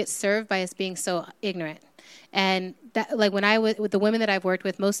about who gets served by us being so ignorant. And that, like when I was with the women that I've worked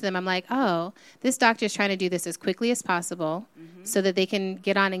with, most of them, I'm like, oh, this doctor is trying to do this as quickly as possible so that they can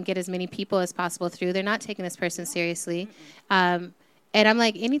get on and get as many people as possible through. They're not taking this person seriously. And I'm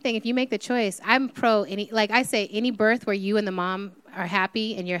like, anything, if you make the choice, I'm pro like I say, any birth where you and the mom are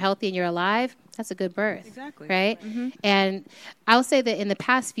happy and you're healthy and you're alive, that's a good birth. Exactly. Right? Mm-hmm. And I'll say that in the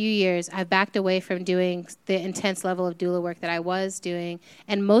past few years, I've backed away from doing the intense level of doula work that I was doing.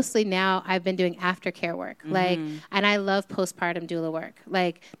 And mostly now I've been doing aftercare work. And I love postpartum doula work.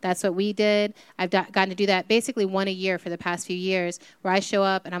 Like that's what we did. I've gotten to do that basically one a year for the past few years where I show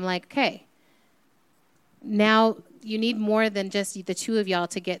up and I'm like, okay, now you need more than just the two of y'all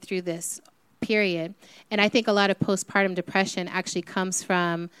to get through this period. And I think a lot of postpartum depression actually comes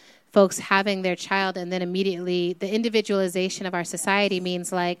from folks having their child, and then immediately the individualization of our society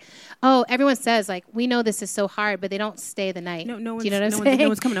means like, oh, everyone says like, we know this is so hard, but they don't stay the night. No Do one's, you know what I'm no saying? One's, no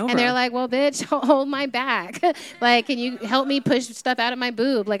one's coming over. And they're like, well, bitch, hold my back. Like, can you help me push stuff out of my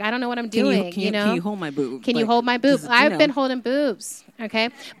boob? Like, I don't know what I'm doing. Can you hold my boob? Can you hold my boob? I've been holding boobs. Okay.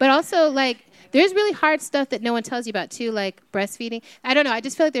 But also like, there's really hard stuff that no one tells you about too, like breastfeeding. I don't know. I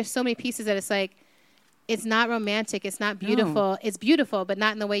just feel like there's so many pieces that it's like, it's not romantic. It's not beautiful. No. It's beautiful, but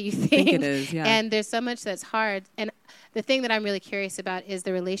not in the way you think. It is, yeah. And there's so much that's hard. And the thing that I'm really curious about is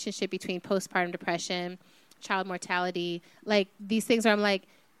the relationship between postpartum depression, child mortality. Like these things where I'm like,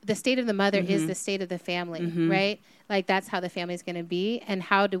 the state of the mother is the state of the family, right? Like that's how the family is going to be. And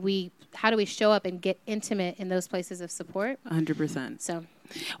how do we show up and get intimate in those places of support? 100%. So.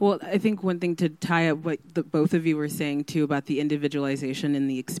 Well, I think one thing to tie up what both of you were saying too about the individualization in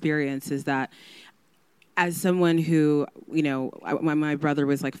the experience is that as someone who, you know, when my brother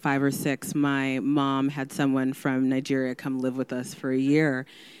was like 5 or 6, my mom had someone from Nigeria come live with us for a year.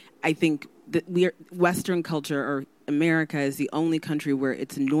 I think that Western culture or America is the only country where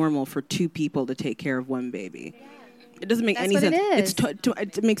it's normal for 2 people to take care of one baby. It doesn't make any sense.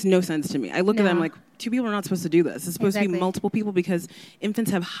 It makes no sense to me. I look at them like 2 people are not supposed to do this. It's supposed to be multiple people because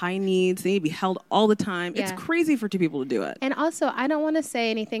infants have high needs. They need to be held all the time. Yeah. It's crazy for 2 people to do it. And also, I don't want to say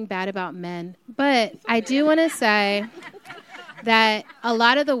anything bad about men, but I do want to say that a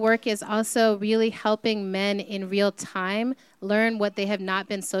lot of the work is also really helping men in real time learn what they have not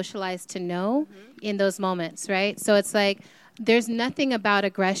been socialized to know in those moments, right? So it's like, there's nothing about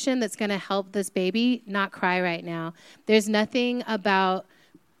aggression that's going to help this baby not cry right now. There's nothing about,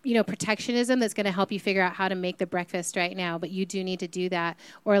 you know, protectionism that's going to help you figure out how to make the breakfast right now, but you do need to do that.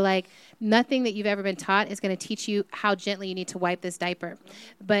 Or like nothing that you've ever been taught is going to teach you how gently you need to wipe this diaper,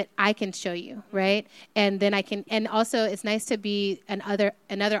 but I can show you, right? And then I can, and also it's nice to be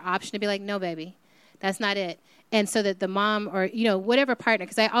another option to be like, no, baby, that's not it. And so that the mom or, you know, whatever partner,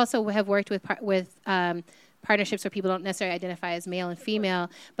 because I also have worked with partnerships where people don't necessarily identify as male and female,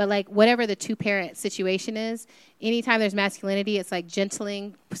 but like whatever the 2-parent situation is, anytime there's masculinity, it's like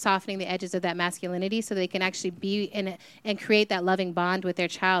gentling, softening the edges of that masculinity so they can actually be in it and create that loving bond with their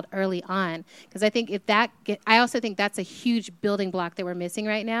child early on. Because I think I also think that's a huge building block that we're missing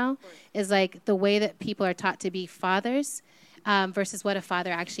right now is like the way that people are taught to be fathers. Versus what a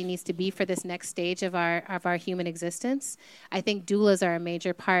father actually needs to be for this next stage of our human existence. I think doulas are a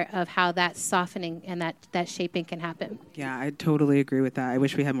major part of how that softening and that shaping can happen. Yeah, I totally agree with that. I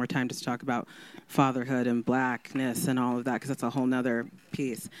wish we had more time to talk about fatherhood and blackness and all of that because that's a whole nother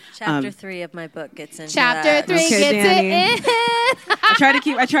piece. Chapter 3 of my book gets into Chapter 3 okay, gets Danny. it in. I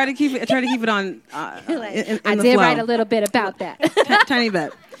try to keep it on. In I the did flow. write a little bit about that. Tiny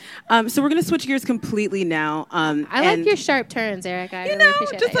bit. So we're going to switch gears completely now. I like your sharp turns, Erica. I really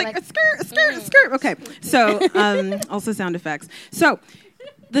appreciate just that. like a skirt. Okay. So also sound effects. So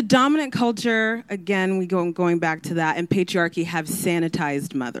the dominant culture, again, going back to that, and patriarchy have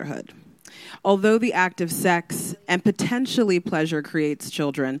sanitized motherhood. Although the act of sex and potentially pleasure creates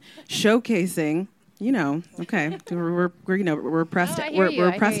children, showcasing. You know, okay, we're oppressed. We're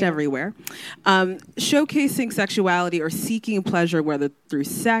oppressed everywhere. Showcasing sexuality or seeking pleasure, whether through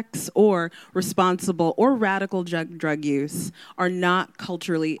sex or responsible or radical drug use, are not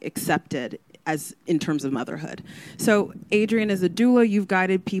culturally accepted as in terms of motherhood. So, Adrienne, as a doula, you've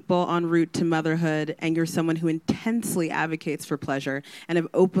guided people en route to motherhood, and you're someone who intensely advocates for pleasure and have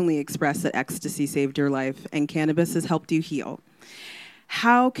openly expressed that ecstasy saved your life and cannabis has helped you heal.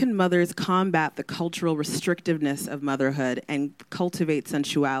 How can mothers combat the cultural restrictiveness of motherhood and cultivate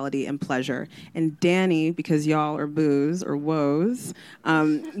sensuality and pleasure? And Danny, because y'all are boos or woes,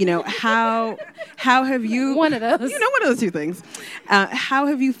 how have you... One of those. One of those 2 things. How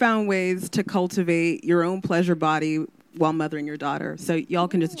have you found ways to cultivate your own pleasure body while mothering your daughter? So y'all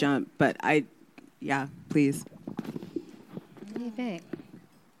can just jump, but please. What do you think?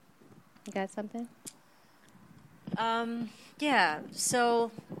 You got something? Yeah,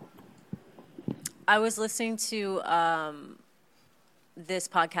 so I was listening to this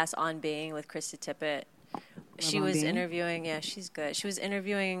podcast On Being with Krista Tippett. She was interviewing, she's good. She was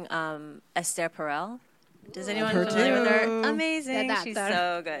interviewing Esther Perel. Does anyone familiar with her? Amazing. She's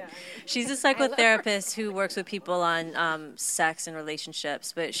so good. She's a psychotherapist who works with people on sex and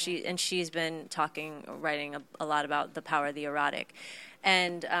relationships, but she's been writing a lot about the power of the erotic.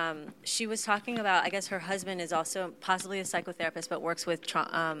 And she was talking about, I guess her husband is also possibly a psychotherapist, but works with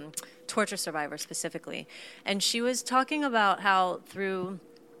torture survivors specifically. And she was talking about how through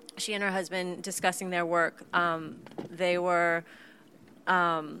she and her husband discussing their work, they were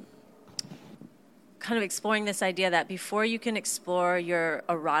kind of exploring this idea that before you can explore your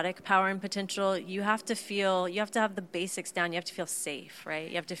erotic power and potential, you have to have the basics down. You have to feel safe, right?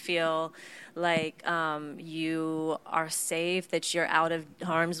 You have to feel like you are safe, that you're out of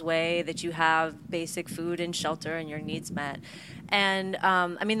harm's way, that you have basic food and shelter and your needs met. And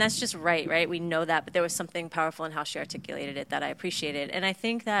I mean, that's just right? We know that, but there was something powerful in how she articulated it that I appreciated. And I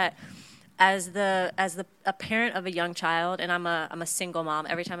think that as a parent of a young child, and I'm a single mom.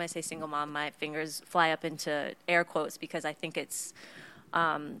 Every time I say single mom, my fingers fly up into air quotes because I think it's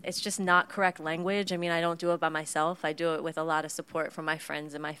just not correct language. I mean, I don't do it by myself. I do it with a lot of support from my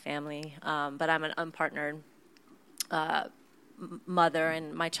friends and my family. But I'm an unpartnered mother,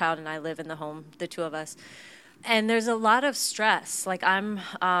 and my child and I live in the home, the two of us. And there's a lot of stress. Like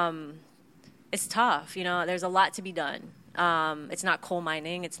it's tough. There's a lot to be done. It's not coal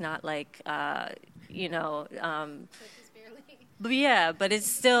mining. It's not like, but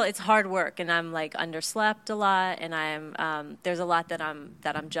it's hard work, and I'm like underslept a lot, and there's a lot that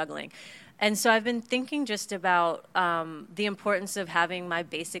I'm juggling. And so I've been thinking just about the importance of having my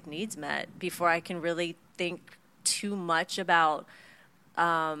basic needs met before I can really think too much about,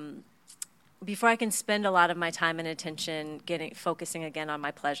 before I can spend a lot of my time and attention focusing again on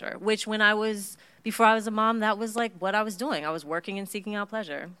my pleasure, which before I was a mom, that was like what I was doing. I was working and seeking out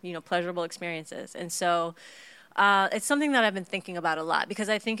pleasure, pleasurable experiences. And so it's something that I've been thinking about a lot, because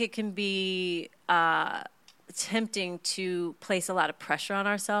I think it can be tempting to place a lot of pressure on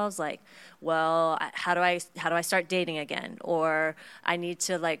ourselves, like, well, how do I start dating again? Or I need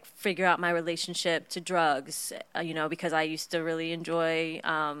to like figure out my relationship to drugs, because I used to really enjoy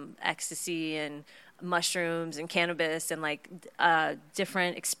ecstasy and mushrooms and cannabis and like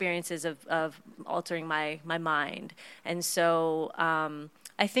different experiences of altering my mind. And so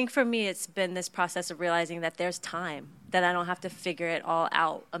I think for me, it's been this process of realizing that there's time, that I don't have to figure it all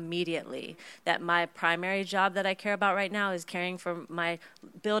out immediately, that my primary job that I care about right now is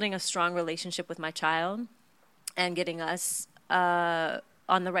building a strong relationship with my child and getting us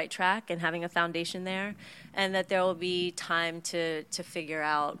on the right track and having a foundation there, and that there will be time to figure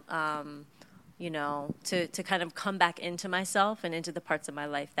out, to kind of come back into myself and into the parts of my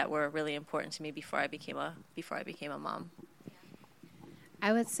life that were really important to me before I became a mom.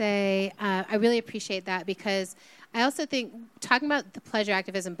 I would say I really appreciate that, because I also think talking about the pleasure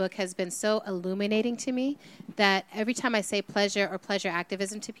activism book has been so illuminating to me that every time I say pleasure or pleasure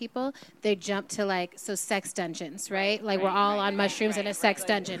activism to people, they jump to sex dungeons, right? Like we're all on mushrooms in a sex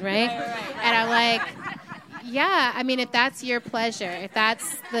dungeon, right? And I'm like, yeah, I mean, if that's your pleasure, if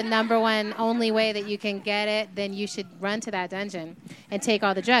that's the number one only way that you can get it, then you should run to that dungeon and take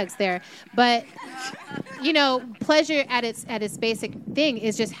all the drugs there. But pleasure at its basic thing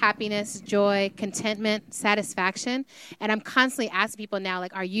is just happiness, joy, contentment, satisfaction. And I'm constantly asking people now,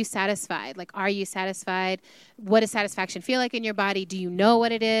 like, are you satisfied? Like, are you satisfied? What does satisfaction feel like in your body? Do you know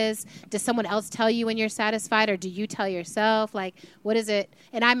what it is? Does someone else tell you when you're satisfied, or do you tell yourself? Like, what is it?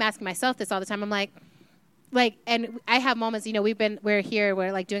 And I'm asking myself this all the time. I'm like, and I have moments,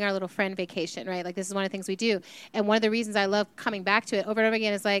 we're like doing our little friend vacation, right? Like, this is one of the things we do. And one of the reasons I love coming back to it over and over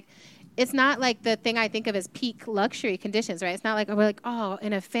again is like, it's not like the thing I think of as peak luxury conditions, right? It's not like we're like,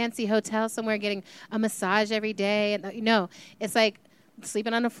 in a fancy hotel somewhere getting a massage every day. And no, it's like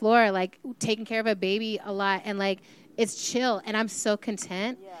sleeping on the floor, like taking care of a baby a lot. And like, it's chill. And I'm so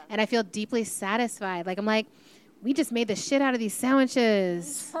content. Yeah. And I feel deeply satisfied. Like, I'm like, we just made the shit out of these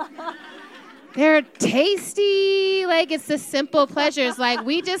sandwiches. They're tasty. Like, it's the simple pleasures. Like,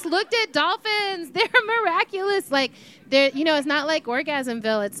 we just looked at dolphins. They're miraculous. Like, it's not like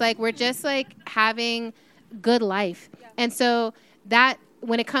Orgasmville. It's like we're just like having good life. Yeah. And so that,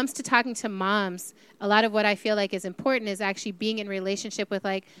 when it comes to talking to moms, a lot of what I feel like is important is actually being in relationship with,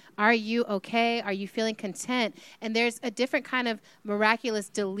 like, are you okay? Are you feeling content? And there's a different kind of miraculous,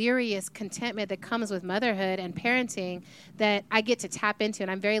 delirious contentment that comes with motherhood and parenting that I get to tap into.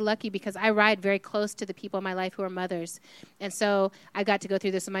 And I'm very lucky because I ride very close to the people in my life who are mothers. And so I got to go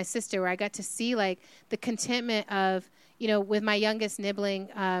through this with my sister, where I got to see, like, the contentment of, with my youngest nibbling,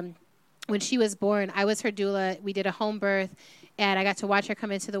 when she was born, I was her doula. We did a home birth. And I got to watch her come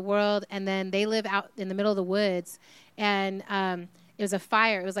into the world. And then they live out in the middle of the woods. And it was a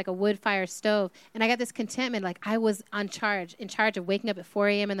fire. It was like a wood fire stove. And I got this contentment. Like, I was in charge of waking up at 4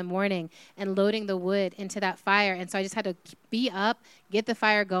 a.m. in the morning and loading the wood into that fire. And so I just had to be up, get the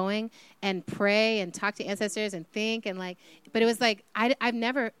fire going, and pray and talk to ancestors and think and like. But it was like I've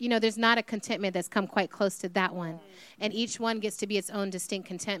never, there's not a contentment that's come quite close to that one, and each one gets to be its own distinct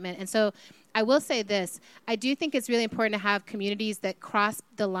contentment. And so I will say this: I do think it's really important to have communities that cross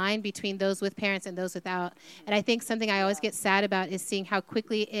the line between those with parents and those without. And I think something I always get sad about is seeing how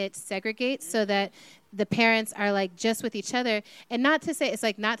quickly it segregates, so that the parents are like just with each other. And not to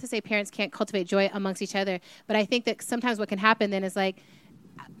say parents can't cultivate joy amongst each other, but I think that sometimes what can happen then is like,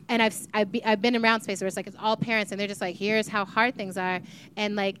 and I've been around spaces where it's like it's all parents and they're just like, here's how hard things are,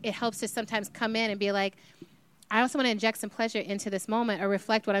 and like it helps to sometimes come in and be like, I also want to inject some pleasure into this moment, or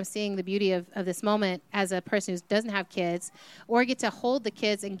reflect what I'm seeing, the beauty of this moment as a person who doesn't have kids, or get to hold the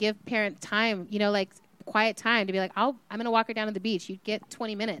kids and give parent time, like quiet time to be like, I'm going to walk her down to the beach. You get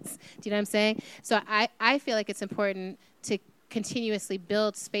 20 minutes. Do you know what I'm saying? So I feel like it's important to continuously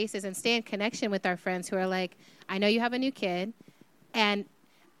build spaces and stay in connection with our friends who are like, I know you have a new kid. And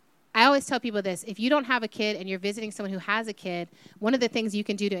I always tell people this: if you don't have a kid and you're visiting someone who has a kid, one of the things you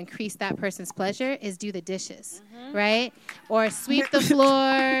can do to increase that person's pleasure is do the dishes, right? Or sweep the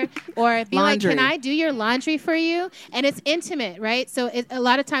floor, or be like, can I do your laundry for you? And it's intimate, right? So a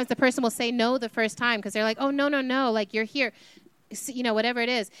lot of times the person will say no the first time because they're like, oh, no, like you're here, whatever it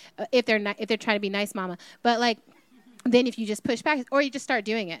is, if they're trying to be nice mama. But like, then if you just push back, or you just start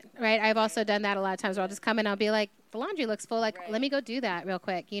doing it, right? I've also done that a lot of times where I'll just come in and I'll be like, the laundry looks full, like, let me go do that real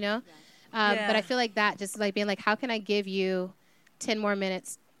quick, But I feel like that, just like being like, how can I give you 10 more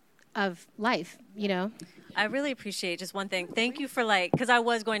minutes of life, I really appreciate just one thing. Thank you for because I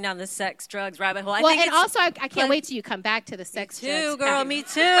was going down the sex, drugs rabbit hole. I can't wait till you come back to the sex, drugs. Girl, me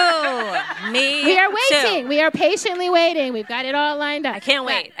too. We are waiting. We are patiently waiting. We've got it all lined up. I can't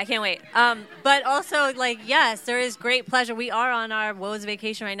wait. But also, yes, there is great pleasure. We are on our Woes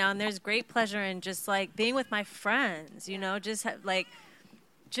vacation right now, and there's great pleasure in just being with my friends.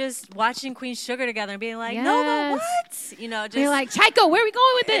 Just watching Queen Sugar together and being like, no, what? You're like, Chico, where are we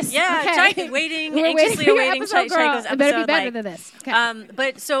going with this? Yeah, okay. Chico, anxiously awaiting Chico's episode. It better be better than this. Okay.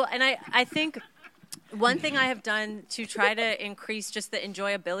 I think one thing I have done to try to increase just the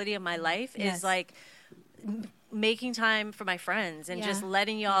enjoyability of my life is making time for my friends and just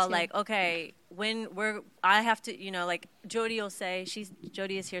letting y'all okay, I have to, Jody will say,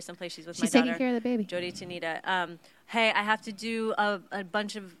 Jody is here someplace, she's with my daughter. She's taking care of the baby. Jody Tanita. Hey, I have to do I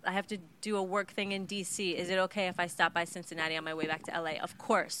have to do a work thing in DC. Is it okay if I stop by Cincinnati on my way back to LA? Of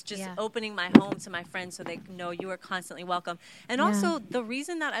course. Just opening my home to my friends so they know you are constantly welcome. And also, the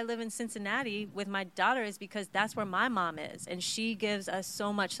reason that I live in Cincinnati with my daughter is because that's where my mom is, and she gives us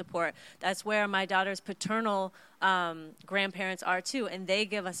so much support. That's where my daughter's paternal grandparents are too, and they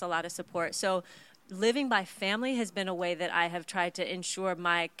give us a lot of support. So living by family has been a way that I have tried to ensure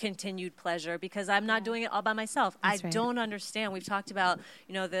my continued pleasure, because I'm not doing it all by myself. That's right. Don't understand. We've talked about,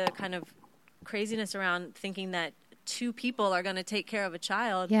 the kind of craziness around thinking that two people are going to take care of a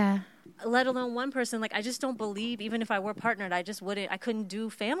child. Yeah. Let alone one person. I just don't believe, even if I were partnered, I couldn't do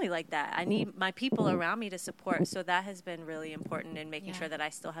family like that. I need my people around me to support. So that has been really important in making sure that I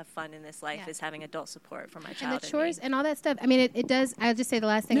still have fun in this life, is having adult support for my child. And the chores and all that stuff. I mean, it does. I'll just say the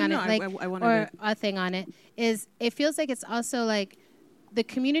last thing a thing on it is, it feels like it's also like the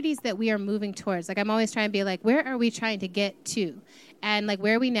communities that we are moving towards. I'm always trying to be like, where are we trying to get to? And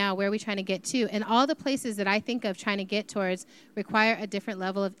where are we now? Where are we trying to get to? And all the places that I think of trying to get towards require a different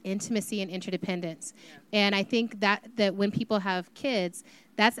level of intimacy and interdependence. Yeah. And I think that when people have kids,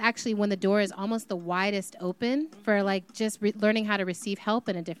 that's actually when the door is almost the widest open for just learning how to receive help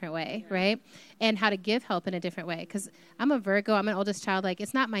in a different way, right? And how to give help in a different way. Because I'm a Virgo, I'm an oldest child.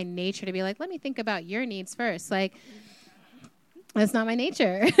 It's not my nature to be like, let me think about your needs first. That's not my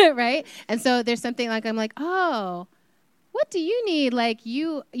nature, right? And so there's something I'm like, oh, what do you need?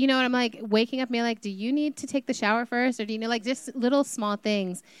 And I'm waking up and being like, do you need to take the shower first? Or do you know, just little small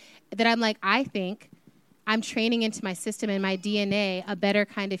things that I'm I think I'm training into my system and my DNA a better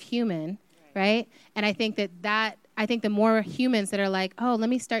kind of human, right? And I think I think the more humans that are oh, let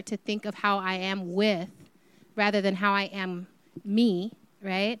me start to think of how I am with rather than how I am me,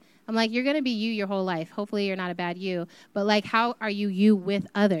 right? I'm you're going to be you your whole life. Hopefully you're not a bad you. But how are you with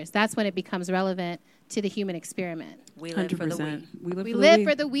others? That's when it becomes relevant to the human experiment. We live 100%. For the we. We live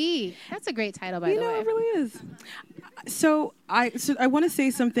for the we. That's a great title, by the way. It really is. So I want to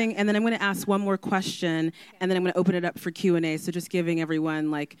say something, and then I'm going to ask one more question, and then I'm going to open it up for Q&A. So just giving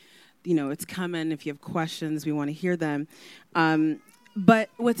everyone, it's coming. If you have questions, we want to hear them. But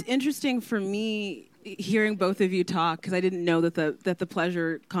what's interesting for me, hearing both of you talk, because I didn't know that the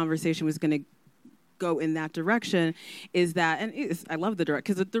pleasure conversation was going to go in that direction, is that, and I love the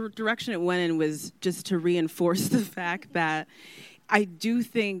direction, because the direction it went in was just to reinforce the fact that I do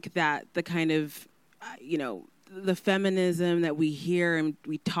think that the kind of, the feminism that we hear and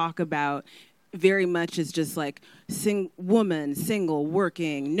we talk about very much is just like woman, single,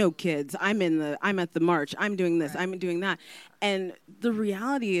 working, no kids. I'm at the march. I'm doing this. I'm doing that. And the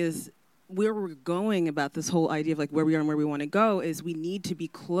reality is, where we're going about this whole idea of like where we are and where we want to go is we need to be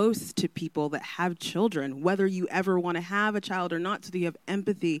close to people that have children, whether you ever want to have a child or not, so that you have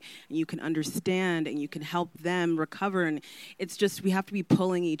empathy and you can understand and you can help them recover. And it's just, we have to be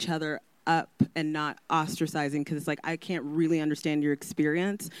pulling each other up and not ostracizing, because it's like, I can't really understand your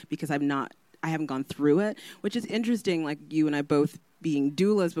experience because I haven't gone through it, which is interesting. Like you and I both being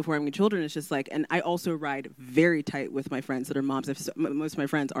doulas before having children, it's just like, and I also ride very tight with my friends that are moms. Most of my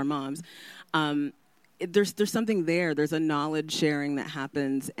friends are moms. There's something there. There's a knowledge sharing that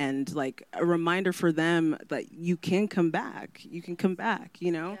happens, and like a reminder for them that you can come back. You can come back,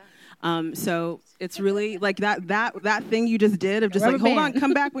 Yeah. So it's really like that thing you just did of just like, hold on,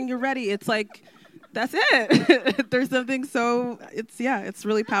 come back when you're ready. It's like, that's it. There's something so, it's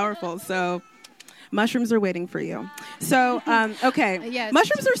really powerful. So mushrooms are waiting for you. So, okay. Yes.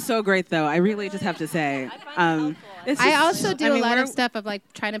 Mushrooms are so great, though. I really just have to say. I also do a lot of stuff of like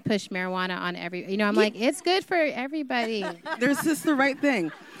trying to push marijuana on I'm like, it's good for everybody. There's just the right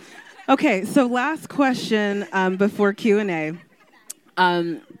thing. Okay, so last question before Q&A.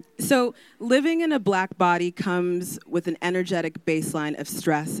 So living in a Black body comes with an energetic baseline of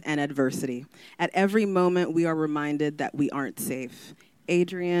stress and adversity. At every moment, we are reminded that we aren't safe.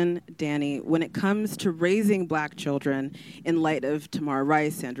 Adrienne, Danny, when it comes to raising Black children in light of Tamar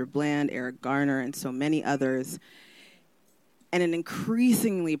Rice, Sandra Bland, Eric Garner, and so many others, and an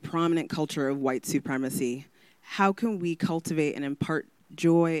increasingly prominent culture of white supremacy, how can we cultivate and impart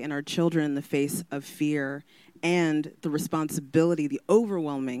joy in our children in the face of fear and the responsibility, the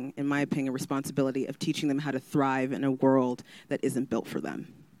overwhelming, in my opinion, responsibility of teaching them how to thrive in a world that isn't built for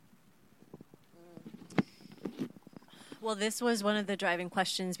them? Well, this was one of the driving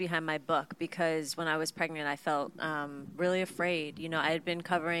questions behind my book, because when I was pregnant, I felt really afraid. I had been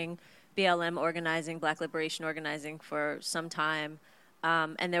covering BLM organizing, Black liberation organizing for some time,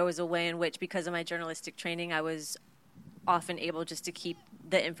 and there was a way in which, because of my journalistic training, I was often able just to keep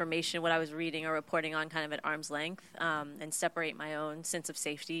the information, what I was reading or reporting on, kind of at arm's length, and separate my own sense of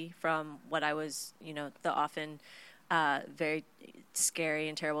safety from what I was, the often very scary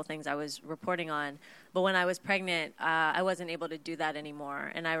and terrible things I was reporting on. But when I was pregnant, I wasn't able to do that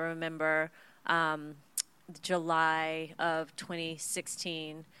anymore. And I remember July of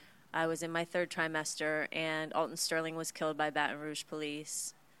 2016, I was in my third trimester, and Alton Sterling was killed by Baton Rouge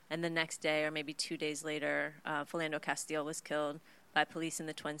police. And the next day, or maybe 2 days later, Philando Castile was killed by police in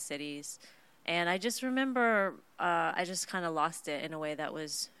the Twin Cities. And I just remember I just kind of lost it in a way that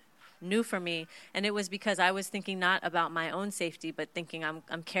was new for me. And it was because I was thinking not about my own safety, but thinking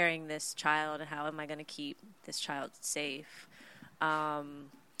I'm carrying this child, and how am I going to keep this child safe? And,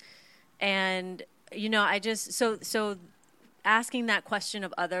 I just, so asking that question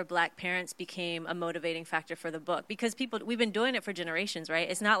of other Black parents became a motivating factor for the book, because we've been doing it for generations, right?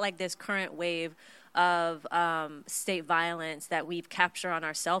 It's not like this current wave of state violence that we've captured on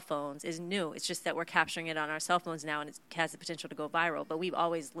our cell phones is new. It's just that we're capturing it on our cell phones now, and it has the potential to go viral. But we've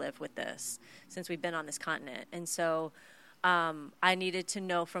always lived with this since we've been on this continent. And so I needed to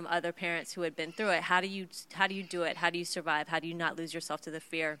know from other parents who had been through it, how do you do it? How do you survive? How do you not lose yourself to the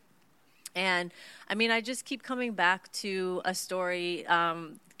fear? And I just keep coming back to a story.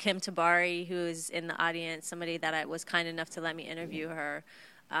 Kim Tabari, who is in the audience, somebody that I was kind enough to let me interview her.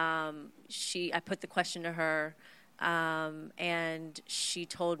 I put the question to her, and she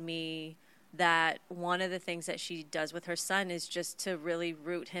told me that one of the things that she does with her son is just to really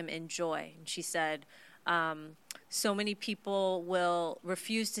root him in joy. And she said, so many people will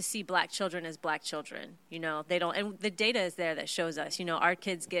refuse to see Black children as Black children. They don't, and the data is there that shows us, our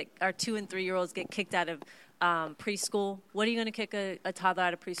 2 and 3 year olds get kicked out of preschool. What are you going to kick a toddler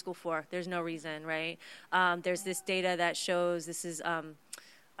out of preschool for? There's no reason, right? There's this data that shows, this is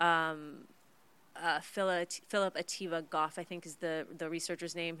Philip Atiba Goff, I think is the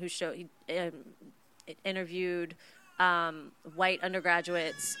researcher's name, who interviewed white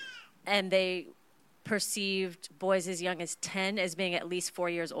undergraduates, and they perceived boys as young as 10 as being at least 4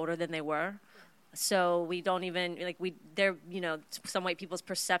 years older than they were. So we don't even, some white people's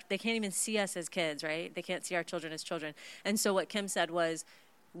perception, they can't even see us as kids, right? They can't see our children as children. And so what Kim said was,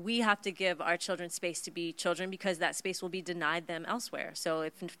 we have to give our children space to be children because that space will be denied them elsewhere. So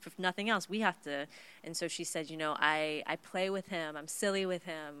if nothing else, we have to. And so she said, I play with him. I'm silly with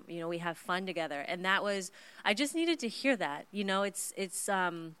him. We have fun together. And that was, I just needed to hear that.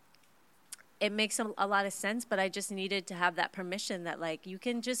 It makes a lot of sense, but I just needed to have that permission that, like, you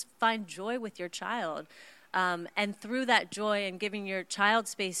can just find joy with your child. And through that joy and giving your child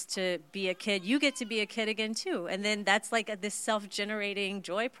space to be a kid, you get to be a kid again, too. And then that's like this self-generating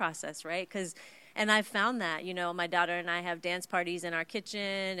joy process, right? And I've found that, my daughter and I have dance parties in our kitchen,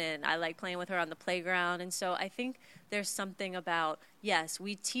 and I like playing with her on the playground. And so I think there's something about, yes,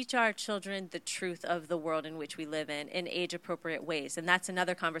 we teach our children the truth of the world in which we live in age-appropriate ways. And that's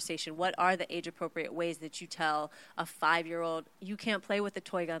another conversation. What are the age-appropriate ways that you tell a 5-year-old, you can't play with a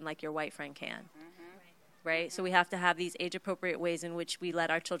toy gun like your white friend can? Right? So we have to have these age-appropriate ways in which we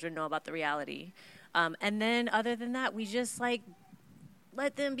let our children know about the reality. And then other than that, we just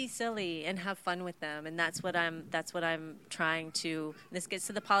let them be silly and have fun with them. And that's what I'm trying to, this gets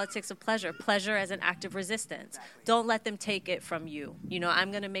to the politics of pleasure as an act of resistance. Don't let them take it from you. I'm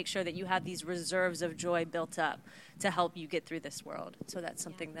going to make sure that you have these reserves of joy built up to help you get through this world. So that's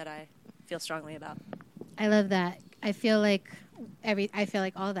something that I feel strongly about. I love that. I feel like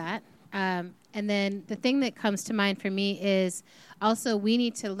all that. And then the thing that comes to mind for me is also we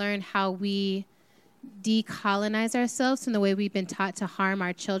need to learn how we decolonize ourselves from the way we've been taught to harm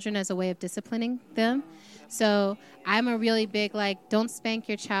our children as a way of disciplining them. So I'm a really big, don't spank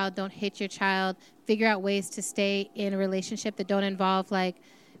your child, don't hit your child, figure out ways to stay in a relationship that don't involve,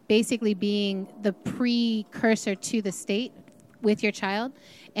 basically being the precursor to the state with your child.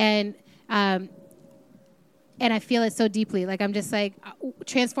 And I feel it so deeply. I'm just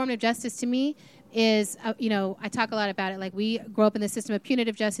transformative justice to me is, I talk a lot about it. We grow up in the system of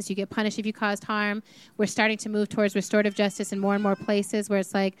punitive justice. You get punished if you caused harm. We're starting to move towards restorative justice in more and more places where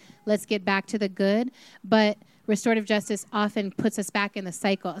it's let's get back to the good. But restorative justice often puts us back in the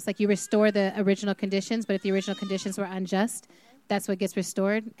cycle. It's you restore the original conditions, but if the original conditions were unjust, that's what gets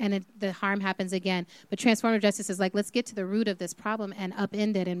restored, and the harm happens again. But transformative justice is let's get to the root of this problem and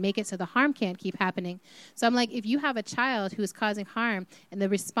upend it and make it so the harm can't keep happening. So I'm if you have a child who is causing harm, and the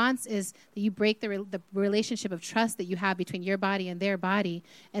response is that you break the relationship of trust that you have between your body and their body,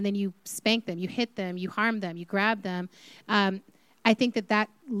 and then you spank them, you hit them, you harm them, you grab them, I think that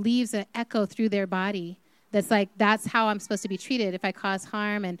leaves an echo through their body that's that's how I'm supposed to be treated if I cause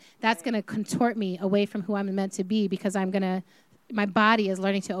harm, and that's going to contort me away from who I'm meant to be because my body is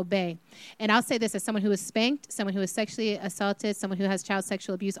learning to obey. And I'll say this as someone who was spanked, someone who was sexually assaulted, someone who has child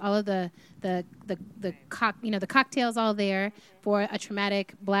sexual abuse, all of the cocktails all there for a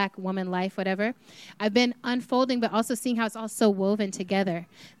traumatic Black woman life, whatever. I've been unfolding, but also seeing how it's all so woven together.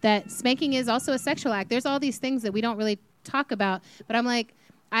 That spanking is also a sexual act. There's all these things that we don't really talk about, but I'm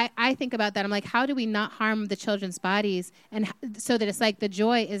I think about that. I'm how do we not harm the children's bodies, and so that it's the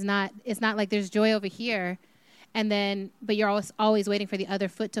joy is not, it's not there's joy over here, and then, but you're always waiting for the other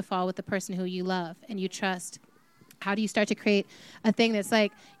foot to fall with the person who you love and you trust. How do you start to create a thing that's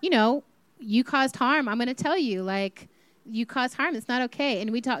you caused harm. I'm going to tell you, you caused harm. It's not okay. And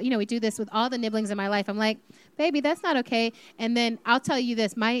we talk, we do this with all the nibblings in my life. I'm baby, that's not okay. And then I'll tell you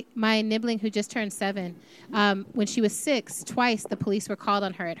this, my nibbling who just turned 7, when she was 6, twice the police were called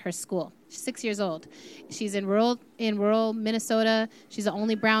on her at her school. She's 6 years old. She's in rural Minnesota. She's the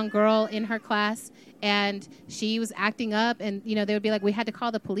only brown girl in her class. And she was acting up, and they would be we had to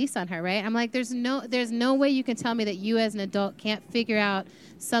call the police on her, right? I'm there's no way you can tell me that you as an adult can't figure out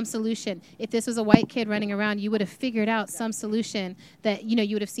some solution. If this was a white kid running around, you would have figured out some solution that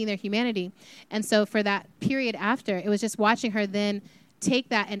you would have seen their humanity. And so for that period after, it was just watching her then take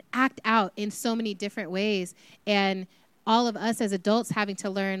that and act out in so many different ways, and all of us as adults having to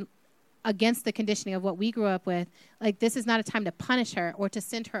learn against the conditioning of what we grew up with. This is not a time to punish her or to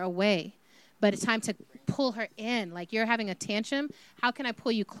send her away, but a time to pull her in. You're having a tantrum. How can I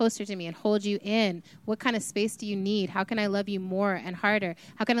pull you closer to me and hold you in? What kind of space do you need? How can I love you more and harder?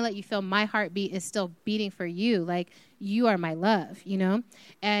 How can I let you feel my heartbeat is still beating for you? You are my love,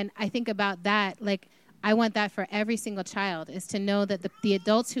 And I think about that, I want that for every single child, is to know that the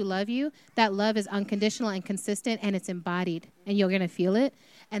adults who love you, that love is unconditional and consistent, and it's embodied, and you're going to feel it.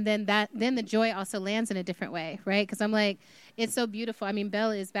 And then the joy also lands in a different way, right? Because I'm it's so beautiful. I mean,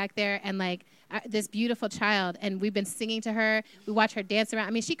 Bella is back there, and this beautiful child, and we've been singing to her. We watch her dance around.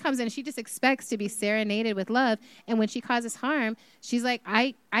 I mean, she comes in and she just expects to be serenaded with love. And when she causes harm, she's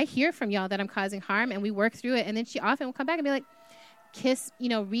I hear from y'all that I'm causing harm, and we work through it. And then she often will come back and be kiss,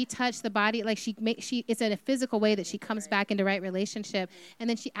 retouch the body. Like it's in a physical way that she comes back into right relationship. And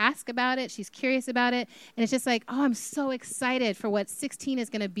then she asks about it. She's curious about it. And it's just like, oh, I'm so excited for what 16 is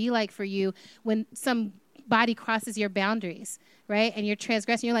going to be like for you when some body crosses your boundaries, right? And you're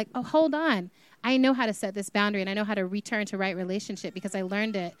transgressing. You're like, oh, hold on. I know how to set this boundary, and I know how to return to right relationship because I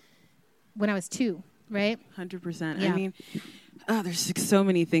learned it when I was 2, right? 100%. Yeah. I mean, there's so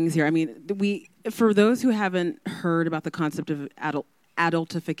many things here. I mean, for those who haven't heard about the concept of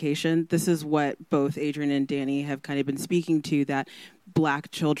adultification, this is what both Adrian and Danny have kind of been speaking to, that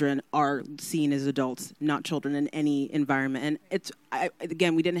Black children are seen as adults, not children in any environment. And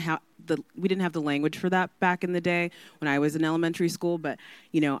again, we didn't have the language for that back in the day when I was in elementary school, but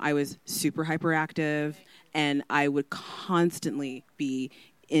I was super hyperactive, and I would constantly be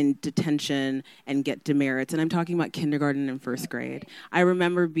in detention and get demerits. And I'm talking about kindergarten and first grade. I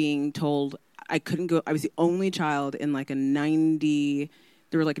remember being told I couldn't go. I was the only child in there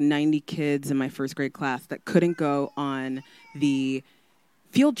were 90 kids in my first grade class that couldn't go on the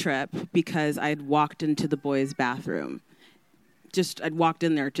field trip because I had walked into the boys' bathroom. I'd walked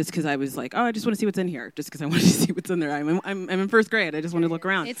in there just because I was like, oh, I just want to see what's in here. Just because I wanted to see what's in there. I'm in first grade. I just want to look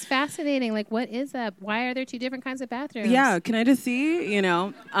around. It's fascinating. Like, what is that? Why are there 2 different kinds of bathrooms? Yeah, can I just see?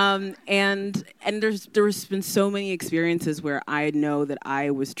 And there's been so many experiences where I know that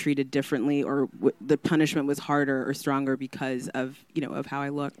I was treated differently, or the punishment was harder or stronger because of of how I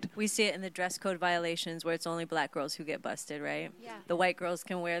looked. We see it in the dress code violations where it's only Black girls who get busted, right? Yeah. The white girls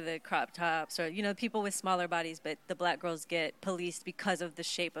can wear the crop tops, or people with smaller bodies, but the Black girls get policed because of the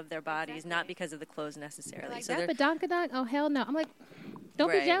shape of their bodies, not because of the clothes necessarily. Like, that badonkadonk? Oh, hell no. I'm like,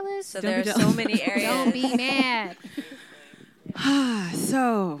 don't be jealous. So there are so many areas. Don't be mad.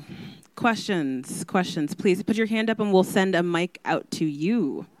 So, questions, please put your hand up and we'll send a mic out to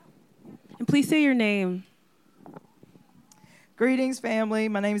you. And please say your name. Greetings, family.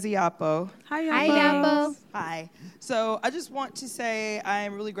 My name is Iapo. Hi, Iapo. Hi, Iapo. Hi. So I just want to say I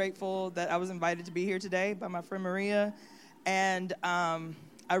am really grateful that I was invited to be here today by my friend Maria. And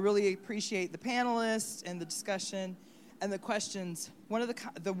I really appreciate the panelists and the discussion and the questions.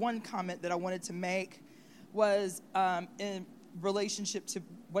 The one comment that I wanted to make was in relationship to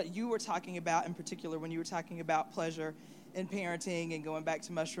what you were talking about in particular, when you were talking about pleasure in parenting and going back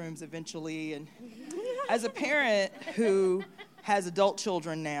to mushrooms eventually. And as a parent who has adult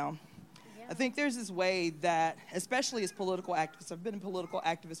children now, I think there's this way that, especially as political activists, I've been a political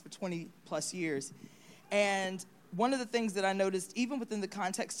activist for 20 plus years, and one of the things that I noticed, even within the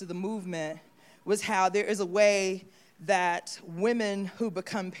context of the movement, was how there is a way that women who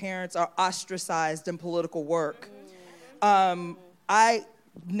become parents are ostracized in political work. I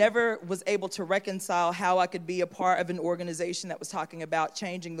never was able to reconcile how I could be a part of an organization that was talking about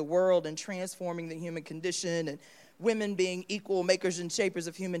changing the world and transforming the human condition and women being equal makers and shapers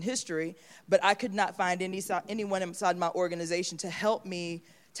of human history, but I could not find anyone inside my organization to help me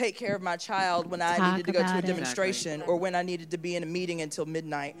take care of my child when I needed to go to a demonstration or when I needed to be in a meeting until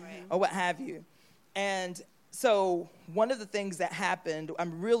midnight or what have you. And so one of the things that happened,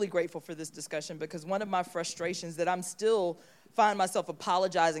 I'm really grateful for this discussion, because one of my frustrations that I'm still find myself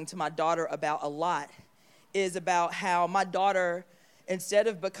apologizing to my daughter about a lot is about how my daughter, instead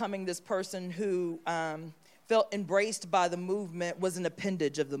of becoming this person who felt embraced by the movement, was an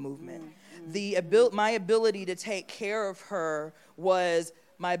appendage of the movement. My ability to take care of her was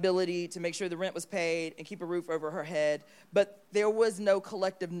my ability to make sure the rent was paid and keep a roof over her head, but there was no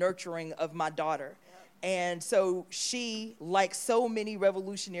collective nurturing of my daughter. And so she, like so many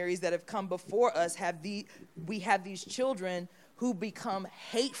revolutionaries that have come before us, we have these children who become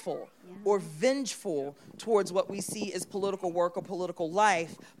hateful or vengeful towards what we see as political work or political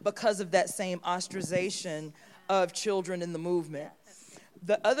life because of that same ostracization of children in the movement.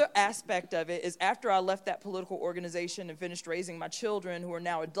 The other aspect of it is, after I left that political organization and finished raising my children, who are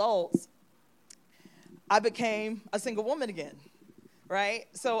now adults, I became a single woman again, right?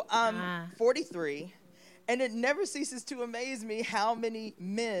 So I'm 43, and it never ceases to amaze me how many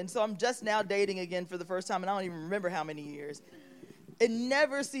men, so I'm just now dating again for the first time, and I don't even remember how many years. It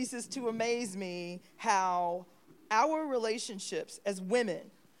never ceases to amaze me how our relationships as women,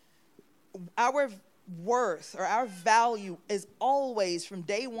 our worth or our value is always, from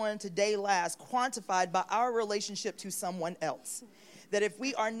day one to day last, quantified by our relationship to someone else. That if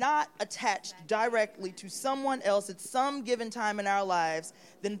we are not attached directly to someone else at some given time in our lives,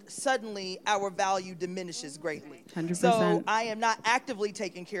 then suddenly our value diminishes greatly. 100%. So I am not actively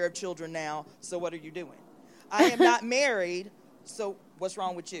taking care of children now, so what are you doing? I am not married, so what's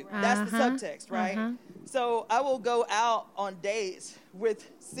wrong with you? That's the subtext, right? So I will go out on dates with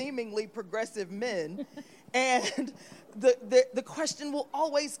seemingly progressive men, And the question will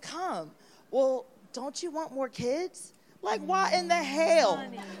always come, well, don't you want more kids? Like, why in the hell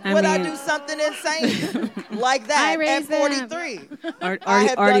would I do something insane like that at 43? I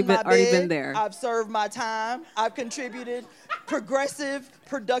have already done my been bid. there. I've served my time. I've contributed progressive,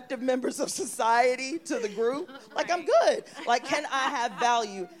 productive members of society to the group. Like, I'm good. Like, can I have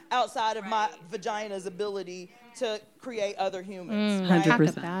value outside of my vagina's ability to create other humans? 100%.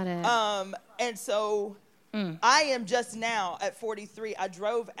 Talk about it. And so I am just now at 43. I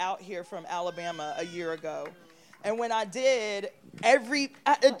drove out here from Alabama a year ago. And when I did,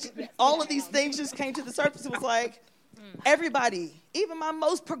 all of these things just came to the surface. It was like, everybody, even my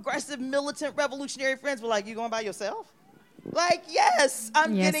most progressive, militant, revolutionary friends were like, you going by yourself? Like, yes,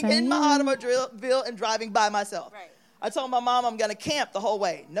 I'm getting in my automobile and driving by myself. Right. I told my mom I'm going to camp the whole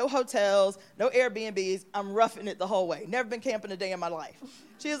way. No hotels, no Airbnbs. I'm roughing it the whole way. Never been camping a day in my life.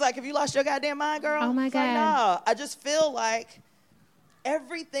 She was like, have you lost your goddamn mind, girl? Oh, my God. Like, nah, I just feel like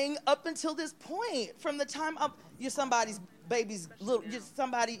everything up until this point, from the time you're somebody's baby's little, you're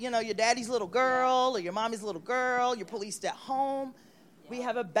somebody, your daddy's little girl or your mommy's little girl, you're policed at home. We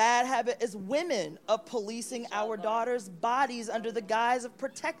have a bad habit as women of policing our daughters' bodies under the guise of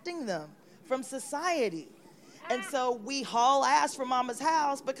protecting them from society. And so we haul ass from mama's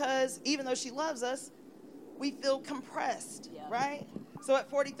house because even though she loves us, we feel compressed, right? So at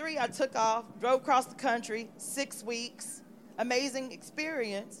 43, I took off, drove across the country, 6 weeks, amazing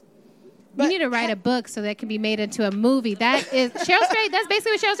experience. You need to write a book so that can be made into a movie. That is Cheryl Strayed. That's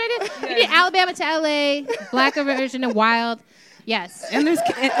basically what Cheryl Strayed did. You need Alabama to LA, Black version of Wild. Yes. And there's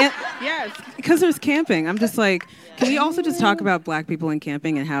yes, because there's camping. I'm just like, can we also just talk about Black people and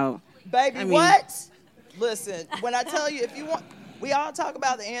camping and how? Baby, what? Listen, when I tell you, if you want, we all talk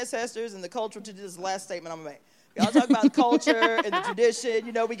about the ancestors and the cultural tradition. This is the last statement I'm gonna make. We all talk about the culture and the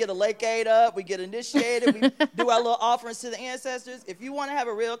tradition. We get a lake aid up, we get initiated, we do our little offerings to the ancestors. If you want to have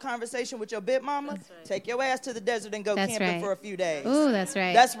a real conversation with your big mama, take your ass to the desert and go camping for a few days. Ooh, that's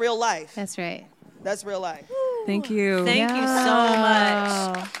right. That's real life. That's right. That's real life. Thank you. Thank you so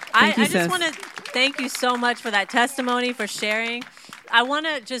much. I just want to thank you so much for that testimony, for sharing.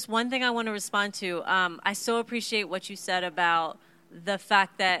 One thing I want to respond to. I so appreciate what you said about the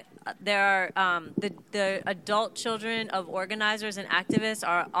fact that there are the adult children of organizers and activists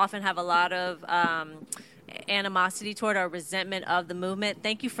often have a lot of animosity toward or resentment of the movement.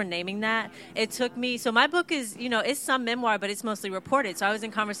 Thank you for naming that. It took me, so my book is, it's some memoir, but it's mostly reported. So I was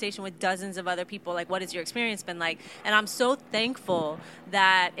in conversation with dozens of other people, like, what has your experience been like? And I'm so thankful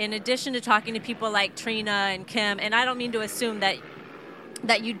that in addition to talking to people like Trina and Kim, and I don't mean to assume that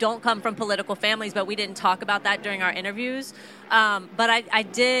you don't come from political families, but we didn't talk about that during our interviews. But I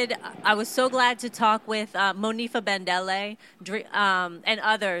did. I was so glad to talk with Monifa Bandele and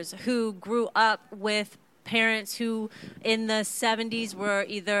others who grew up with parents who in the 70s were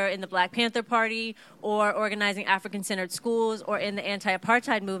either in the Black Panther Party or organizing African-centered schools or in the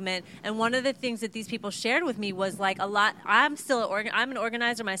anti-apartheid movement. And one of the things that these people shared with me was like I'm an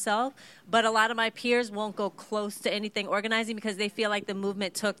organizer myself, but a lot of my peers won't go close to anything organizing because they feel like the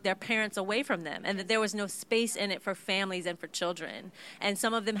movement took their parents away from them and that there was no space in it for families and for children. And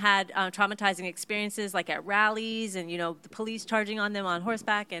some of them had traumatizing experiences like at rallies and, the police charging on them on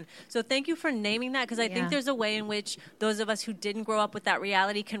horseback. And so thank you for naming that because I think there's a way in which those of us who didn't grow up with that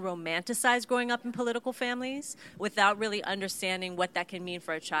reality can romanticize growing up in political families without really understanding what that can mean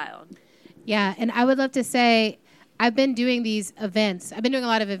for a child. Yeah, and I would love to say I've been doing these events. I've been doing a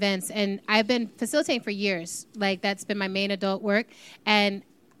lot of events, and I've been facilitating for years. Like, that's been my main adult work. And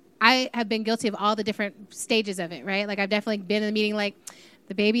I have been guilty of all the different stages of it, right? Like, I've definitely been in the meeting like,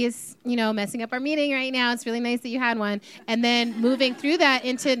 the baby is, messing up our meeting right now. It's really nice that you had one. And then moving through that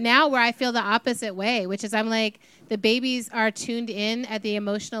into now where I feel the opposite way, which is I'm like, the babies are tuned in at the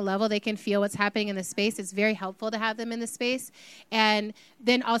emotional level. They can feel what's happening in the space. It's very helpful to have them in the space. And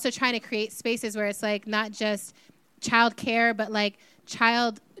then also trying to create spaces where it's like not just child care, but like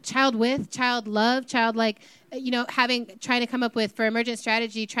child love, trying to come up with, for emergent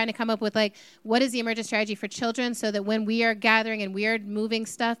strategy, trying to come up with like, what is the emergent strategy for children so that when we are gathering and we are moving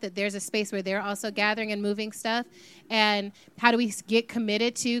stuff, that there's a space where they're also gathering and moving stuff. And how do we get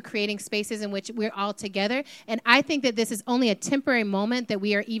committed to creating spaces in which we're all together? And I think that this is only a temporary moment that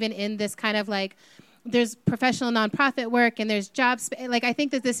we are even in this kind of like, there's professional nonprofit work and there's jobs. Like, I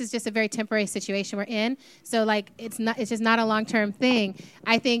think that this is just a very temporary situation we're in. So like, it's just not a long-term thing.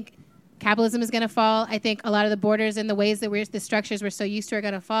 I think capitalism is going to fall. I think a lot of the borders and the ways that the structures we're so used to are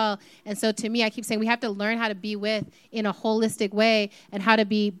going to fall. And so to me, I keep saying we have to learn how to be with in a holistic way and how to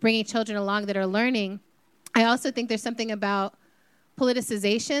be bringing children along that are learning. I also think there's something about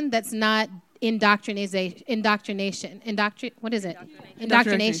politicization that's not Indoctrination.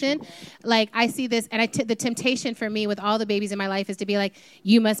 Like, I see this, and the temptation for me with all the babies in my life is to be like,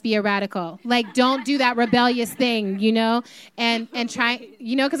 you must be a radical. Like, don't do that rebellious thing, you know? And try,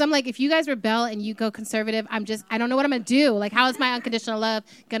 you know, because I'm like, if you guys rebel and you go conservative, I don't know what I'm going to do. Like, how is my unconditional love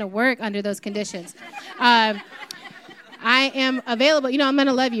going to work under those conditions? I am available. You know, I'm going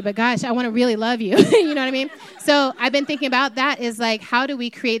to love you, but gosh, I want to really love you. You know what I mean? So I've been thinking about that is like, how do we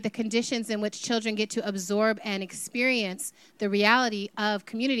create the conditions in which children get to absorb and experience the reality of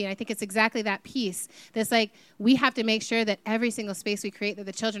community? And I think it's exactly that piece. That's like, we have to make sure that every single space we create that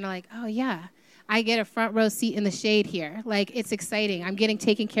the children are like, oh yeah, I get a front row seat in the shade here. Like, it's exciting. I'm getting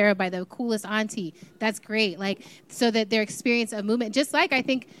taken care of by the coolest auntie. That's great. Like, so that their experience of movement, just like I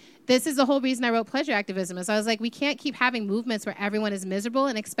think this is the whole reason I wrote Pleasure Activism. Is I was like, we can't keep having movements where everyone is miserable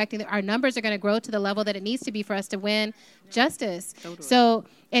and expecting that our numbers are going to grow to the level that it needs to be for us to win justice. Totally. So,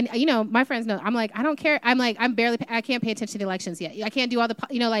 and you know, my friends know, I'm like, I don't care. I'm like, I can't pay attention to the elections yet. I can't do all the,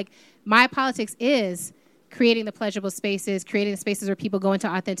 you know, like, my politics is creating the pleasurable spaces, creating the spaces where people go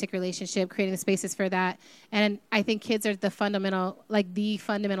into authentic relationship, creating the spaces for that. And I think kids are the fundamental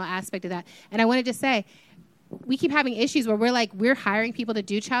aspect of that. And I wanted to say, we keep having issues where we're hiring people to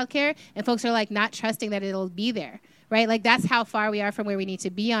do childcare, and folks are like not trusting that it'll be there, right? Like, that's how far we are from where we need to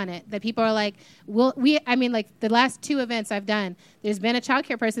be on it. That people are like, like the last 2 events I've done, there's been a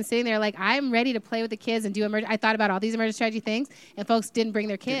childcare person sitting there like, I'm ready to play with the kids and do I thought about all these emergency strategy things, and folks didn't bring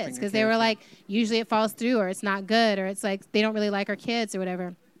their kids because they were like, usually it falls through, or it's not good, or it's like they don't really like our kids or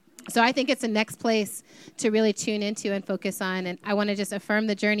whatever. So I think it's the next place to really tune into and focus on. And I want to just affirm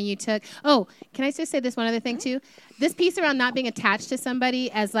the journey you took. Oh, can I just say this one other thing, too? This piece around not being attached to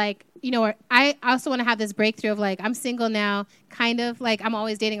somebody as, like, you know, or I also want to have this breakthrough of, like, I'm single now, kind of. Like, I'm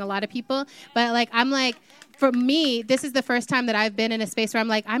always dating a lot of people. But, like, I'm like, for me, this is the first time that I've been in a space where I'm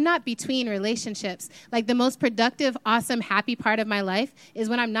like, I'm not between relationships. Like, the most productive, awesome, happy part of my life is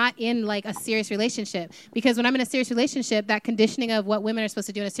when I'm not in, like, a serious relationship. Because when I'm in a serious relationship, that conditioning of what women are supposed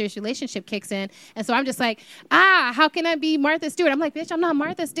to do in a serious relationship kicks in. And so I'm just like, how can I be Martha Stewart? I'm like, bitch, I'm not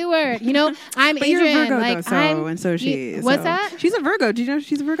Martha Stewart. You know, I'm but Adrian. You're a Virgo, like, though, and so she is. What's that? She's a Virgo. Do you know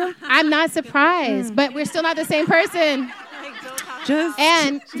she's a Virgo? I'm not surprised, but we're still not the same person. Just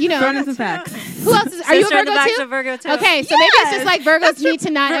and you know, throwing some facts. Who else is? Are you a Virgo too? Okay, so maybe it's just like Virgos need to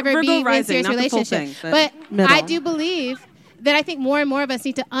not ever Virgo be rising, in serious relationship. But I do believe that I think more and more of us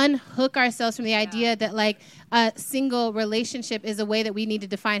need to unhook ourselves from the idea that like a single relationship is a way that we need to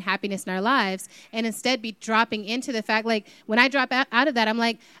define happiness in our lives, and instead be dropping into the fact, like when I drop out of that, I'm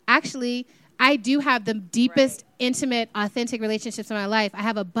like, actually, I do have the deepest, intimate, authentic relationships in my life. I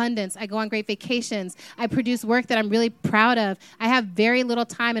have abundance. I go on great vacations. I produce work that I'm really proud of. I have very little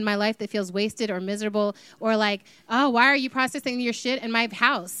time in my life that feels wasted or miserable or like, oh, why are you processing your shit in my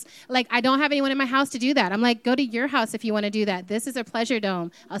house? Like, I don't have anyone in my house to do that. I'm like, go to your house if you want to do that. This is a pleasure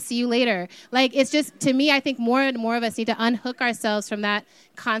dome. I'll see you later. Like, it's just, to me, I think more and more of us need to unhook ourselves from that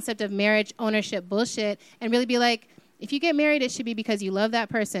concept of marriage ownership bullshit and really be like, if you get married, it should be because you love that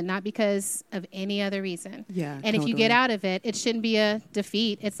person, not because of any other reason. Yeah, and totally. If you get out of it, it shouldn't be a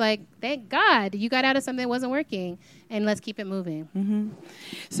defeat. It's like, thank God you got out of something that wasn't working, and let's keep it moving. Mm-hmm.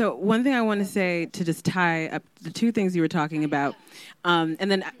 So one thing I want to say to just tie up the 2 things you were talking about, and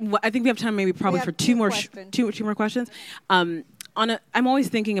then I think we have time maybe probably for two more questions. I'm always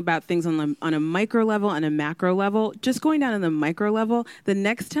thinking about things on a micro level and a macro level. Just going down to the micro level, the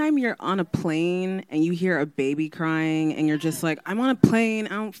next time you're on a plane and you hear a baby crying and you're just like, I'm on a plane,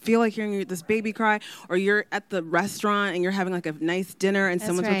 I don't feel like hearing this baby cry, or you're at the restaurant and you're having like a nice dinner and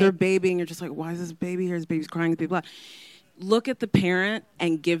someone's with their baby and you're just like, why is this baby here? This baby's crying, blah, blah. Look at the parent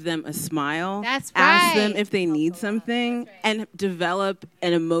and give them a smile. That's right. Ask them if they need something, and develop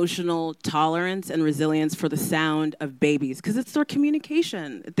an emotional tolerance and resilience for the sound of babies, because it's their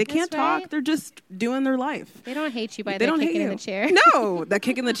communication. If they can't talk, they're just doing their life. They don't hate you by the kicking in the chair. No, that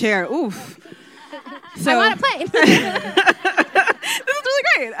kick in the chair. Oof. So, I want to play. This is really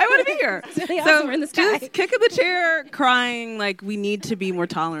great. I want to be here. It's really awesome. We're in the sky. Just kick in the chair, crying. Like, we need to be more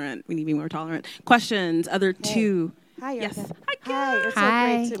tolerant. We need to be more tolerant. Questions? Other 2. Hi, yes. Erica. Hi, Kim. Hi, it's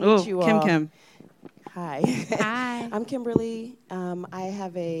Hi. so great to meet you all. Kim. Hi. Hi. I'm Kimberly. I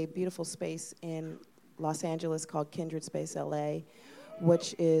have a beautiful space in Los Angeles called Kindred Space LA,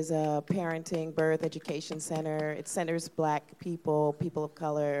 which is a parenting, birth, education center. It centers Black people, people of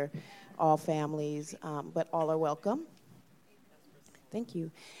color, all families, but all are welcome. Thank you.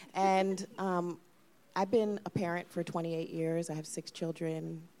 And I've been a parent for 28 years. I have 6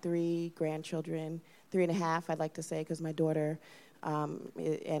 children, 3 grandchildren, 3.5, I'd like to say, because my daughter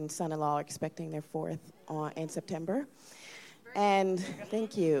and son-in-law are expecting their 4th in September. And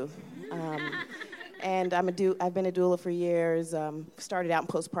thank you. And I've been a doula for years. Started out in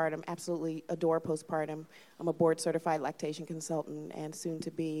postpartum, absolutely adore postpartum. I'm a board-certified lactation consultant and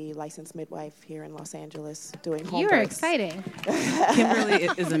soon-to-be licensed midwife here in Los Angeles doing home You are births. exciting. Kimberly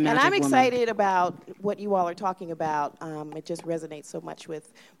is a magic And I'm woman. excited about what you all are talking about. It just resonates so much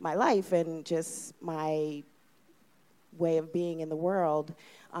with my life and just my way of being in the world,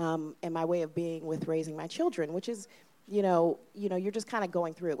 and my way of being with raising my children, which is, you're just kind of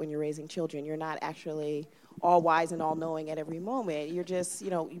going through it when you're raising children. You're not actually all wise and all knowing at every moment. You're just,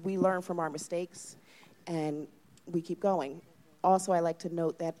 we learn from our mistakes and we keep going. Also, I like to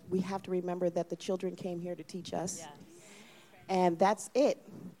note that we have to remember that the children came here to teach us. Yes. And that's it.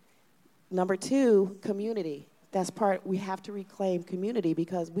 Number 2, community. We have to reclaim community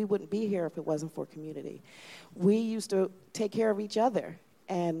because we wouldn't be here if it wasn't for community. We used to take care of each other,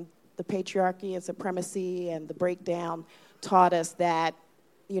 and the patriarchy and supremacy and the breakdown taught us that,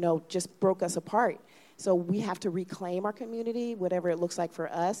 just broke us apart. So we have to reclaim our community, whatever it looks like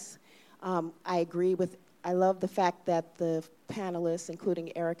for us. I love the fact that the panelists,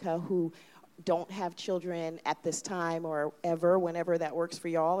 including Erica, who don't have children at this time or ever, whenever that works for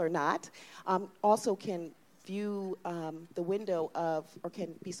y'all or not, also can view the window of, or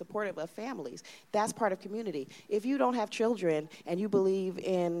can be supportive of families. That's part of community. If you don't have children and you believe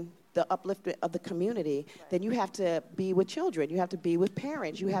in the upliftment of the community, then you have to be with children. You have to be with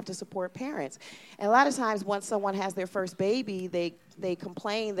parents. You have to support parents. And a lot of times once someone has their first baby, they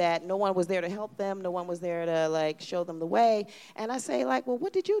complain that no one was there to help them, no one was there to show them the way. And I say well,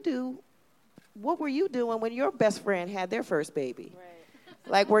 what did you do? What were you doing when your best friend had their first baby?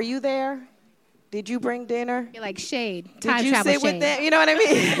 Right. Were you there? Did you bring dinner? You're like shade. Did you sit with them? You know what I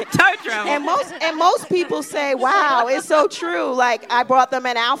mean? Time travel. And most people say, wow, it's so true. I brought them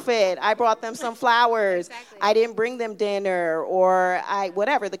an outfit. I brought them some flowers. Exactly. I didn't bring them dinner, or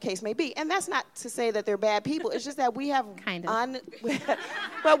whatever the case may be. And that's not to say that they're bad people. It's just that we have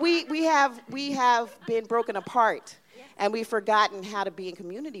but we have been broken apart. And we've forgotten how to be in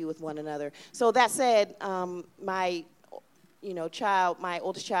community with one another. So that said, my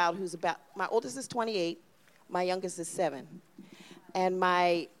oldest child my oldest is 28, my youngest is 7. And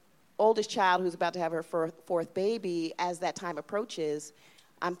my oldest child who's about to have her fourth baby, as that time approaches,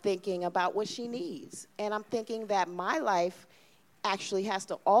 I'm thinking about what she needs. And I'm thinking that my life actually has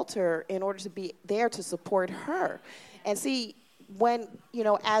to alter in order to be there to support her. And see, when,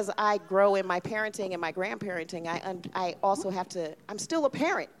 as I grow in my parenting and my grandparenting, I also have to, I'm still a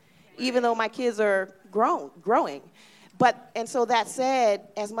parent, even though my kids are growing. And so that said,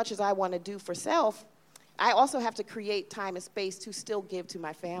 as much as I want to do for self, I also have to create time and space to still give to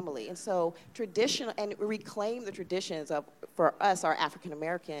my family. And so and reclaim the traditions for us, our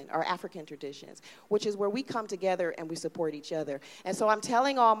African traditions, which is where we come together and we support each other. And so I'm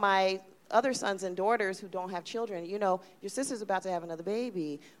telling all my other sons and daughters who don't have children, your sister's about to have another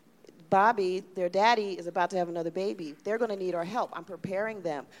baby. Bobby, their daddy, is about to have another baby. They're going to need our help. I'm preparing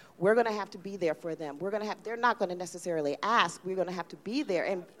them. We're going to have to be there for them. They're not going to necessarily ask. We're going to have to be there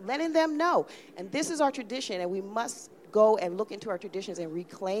and letting them know. And this is our tradition, and we must go and look into our traditions and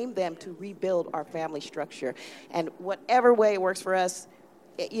reclaim them to rebuild our family structure. And whatever way it works for us,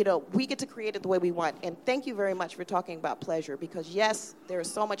 we get to create it the way we want. And thank you very much for talking about pleasure, because yes, there is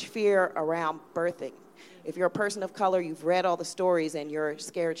so much fear around birthing. If you're a person of color, you've read all the stories and you're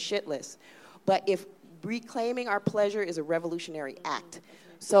scared shitless. But if reclaiming our pleasure is a revolutionary act.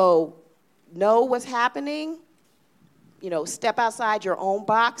 So know what's happening, step outside your own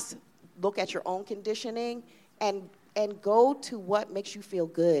box, look at your own conditioning, and go to what makes you feel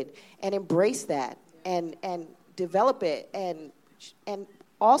good and embrace that and develop it. And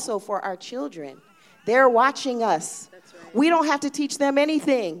also for our children, they're watching us. That's right. We don't have to teach them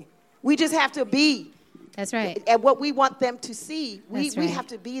anything. We just have to be. That's right. And what we want them to see, we have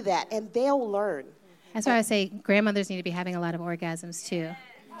to be that, and they'll learn. That's why I say grandmothers need to be having a lot of orgasms, too.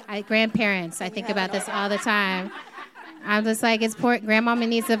 Grandparents, I think about this all the time. I'm just like, grandmama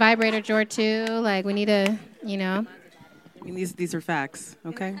needs a vibrator drawer, too. We need to, These are facts,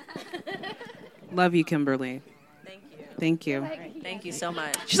 okay? Love you, Kimberly. Thank you. Thank you so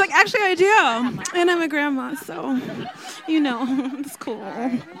much. She's like, actually, I do. And I'm a grandma, so, it's cool.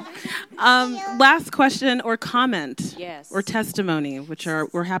 Last question or comment. Yes. Or testimony,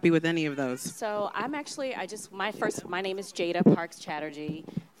 we're happy with any of those. So I'm actually, my name is Jada Parks Chatterjee.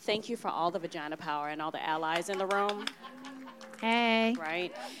 Thank you for all the vagina power and all the allies in the room. Hey.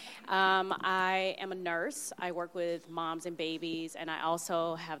 Right. I am a nurse. I work with moms and babies, and I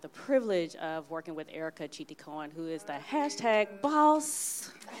also have the privilege of working with Erica Chiti Cohen, who is the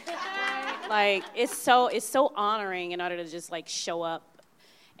 #boss. Like, it's so honoring in order to just like show up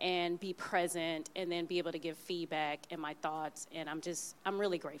and be present and then be able to give feedback and my thoughts. And I'm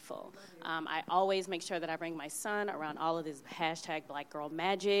really grateful. I always make sure that I bring my son around all of this hashtag Black Girl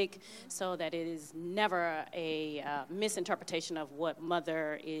Magic so that it is never a misinterpretation of what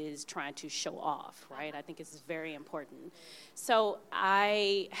mother is trying to show off, right? I think it's very important. So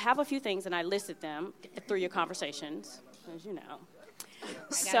I have a few things and I listed them through your conversations, as you know.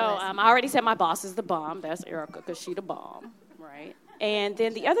 So I already said my boss is the bomb. That's Erica because she the bomb, right? And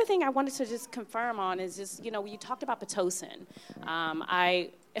then the other thing I wanted to just confirm on is just, when you talked about Pitocin,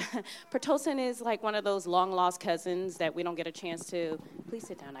 Pitocin is like one of those long-lost cousins that we don't get a chance to, please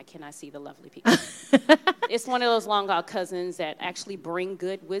sit down, I cannot see the lovely people. It's one of those long-lost cousins that actually bring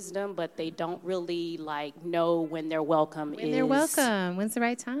good wisdom, but they don't really know when their welcome When's the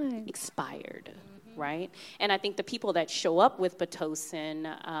right time? Expired. Right? And I think the people that show up with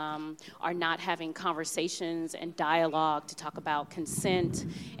Pitocin are not having conversations and dialogue to talk about consent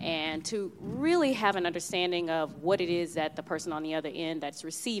and to really have an understanding of what it is that the person on the other end that's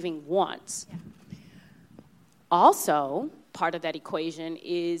receiving wants. Yeah. Also, part of that equation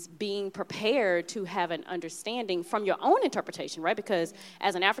is being prepared to have an understanding from your own interpretation, right? Because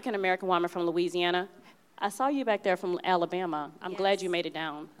as an African-American woman from Louisiana, I saw you back there from Alabama. I'm glad you made it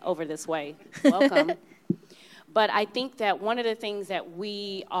down over this way. Welcome. But I think that one of the things that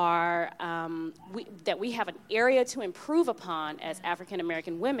we are, that we have an area to improve upon as African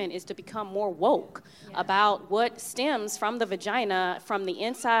American women is to become more woke about what stems from the vagina, from the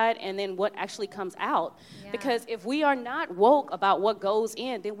inside, and then what actually comes out. Yeah. Because if we are not woke about what goes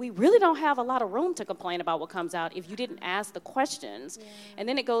in, then we really don't have a lot of room to complain about what comes out if you didn't ask the questions. Yeah. And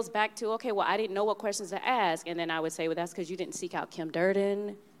then it goes back to, okay, well, I didn't know what questions to ask. And then I would say, well, that's because you didn't seek out Kim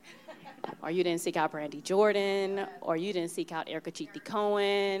Durden, or you didn't seek out Brandy Jordan, or you didn't seek out Erica Chiti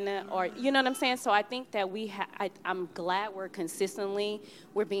Cohen, or you know what I'm saying? So I think that I'm glad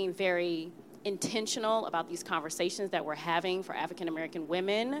we're being very intentional about these conversations that we're having for African American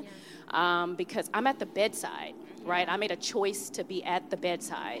women, because I'm at the bedside, right? I made a choice to be at the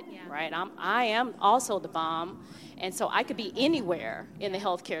bedside, right? I am also the bomb, and so I could be anywhere in the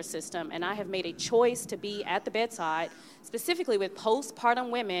healthcare system, and I have made a choice to be at the bedside, specifically with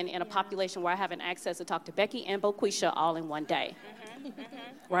postpartum women in a population where I have an access to talk to Becky and Boquisha all in one day.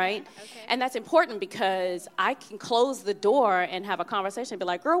 Right? Okay. And that's important because I can close the door and have a conversation and be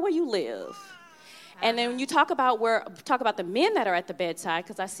like, girl, where you live? And then when you talk about the men that are at the bedside,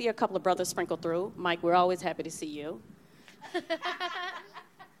 because I see a couple of brothers sprinkle through. Mike, we're always happy to see you.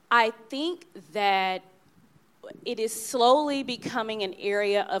 I think that it is slowly becoming an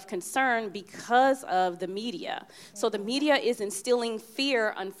area of concern because of the media. So the media is instilling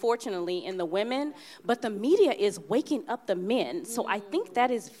fear, unfortunately, in the women, but the media is waking up the men. So I think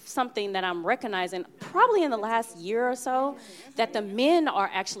that is something that I'm recognizing probably in the last year or so, that the men are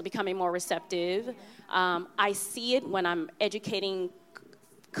actually becoming more receptive. I see it when I'm educating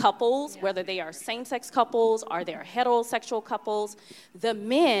couples, whether they are same-sex couples or they're heterosexual couples. The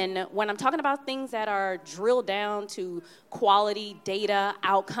men, when I'm talking about things that are drilled down to quality, data,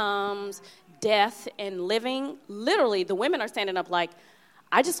 outcomes, death, and living, literally the women are standing up like,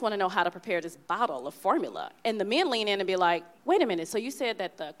 I just want to know how to prepare this bottle of formula. And the men lean in and be like, wait a minute, so you said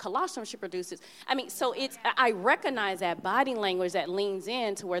that the colostrum she produces. So I recognize that body language that leans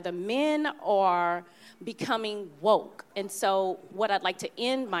in to where the men are becoming woke. And so what I'd like to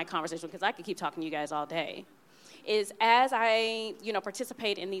end my conversation, because I could keep talking to you guys all day, is as I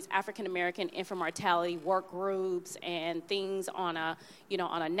participate in these African American infant mortality work groups and things on a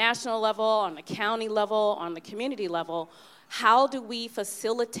national level, on the county level, on the community level, how do we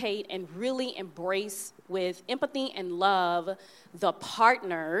facilitate and really embrace with empathy and love the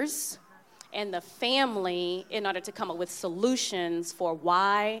partners and the family in order to come up with solutions for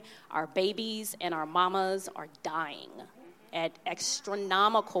why our babies and our mamas are dying at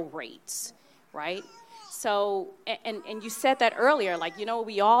astronomical rates, right? So, and you said that earlier,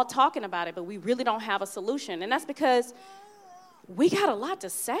 we all talking about it, but we really don't have a solution. And that's because we got a lot to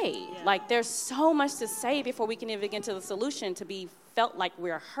say. Yeah. There's so much to say before we can even get to the solution to be felt like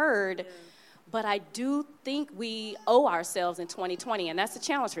we're heard. Yeah. But I do think we owe ourselves in 2020, and that's the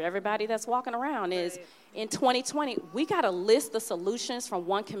challenge for everybody that's walking around is in 2020, we got to list the solutions from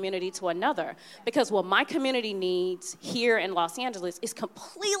one community to another, because what my community needs here in Los Angeles is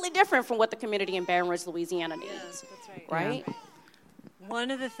completely different from what the community in Baton Rouge, Louisiana needs. Yeah, that's right? Yeah. One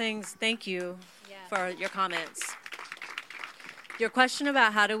of the things, thank you for your comments. Your question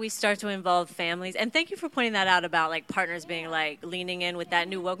about how do we start to involve families, and thank you for pointing that out about partners being leaning in with that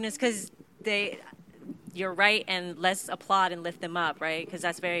new wokeness, because you're right, and let's applaud and lift them up, right? Because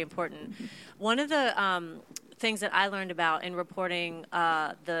that's very important. One of the things that I learned about in reporting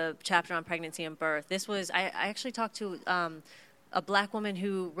the chapter on pregnancy and birth, I actually talked to a black woman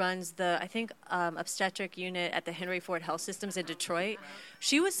who runs the, I think, obstetric unit at the Henry Ford Health Systems in Detroit.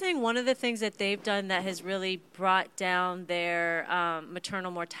 She was saying one of the things that they've done that has really brought down their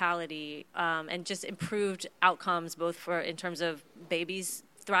maternal mortality and just improved outcomes both in terms of babies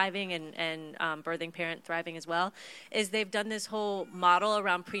thriving and birthing parent thriving as well, is they've done this whole model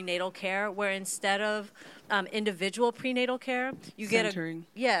around prenatal care where instead of individual prenatal care, you centering.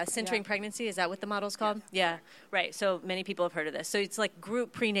 Centering pregnancy. Is that what the model's called? Yeah, right. So many people have heard of this. So it's like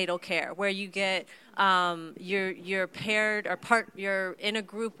group prenatal care where you get you're paired you're in a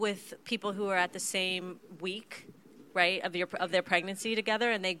group with people who are at the same week, right, of their pregnancy together,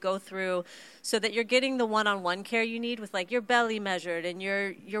 and they go through so that you're getting the one-on-one care you need with like your belly measured and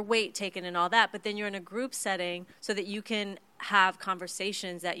your weight taken and all that, but then you're in a group setting so that you can have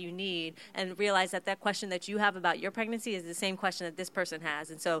conversations that you need and realize that question that you have about your pregnancy is the same question that this person has.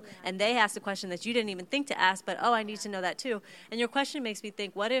 And so, and they ask the question that you didn't even think to ask, but, I need to know that too. And your question makes me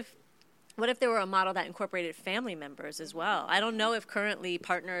think, what if there were a model that incorporated family members as well? I don't know if currently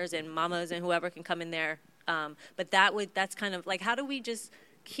partners and mamas and whoever can come in there, but that's kind of like, how do we just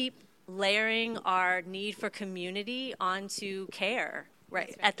keep layering our need for community onto care,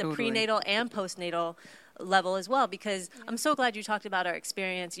 right, at the prenatal and postnatal level as well? Because I'm so glad you talked about our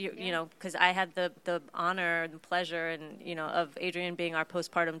experience, you know, because I had the honor and pleasure and, of Adrienne being our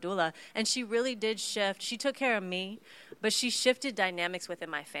postpartum doula, and she really did shift. She took care of me, but she shifted dynamics within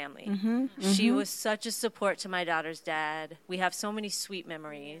my family. She was such a support to my daughter's dad. We have so many sweet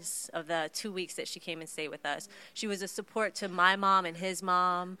memories of the 2 weeks that she came and stayed with us. She was a support to my mom and his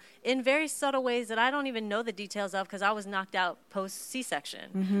mom in very subtle ways that I don't even know the details of because I was knocked out post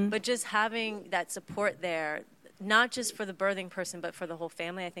C-section. But just having that support there, not just for the birthing person, but for the whole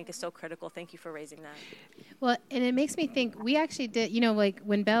family, I think is so critical. Thank you for raising that. Well, and it makes me think, we actually did, like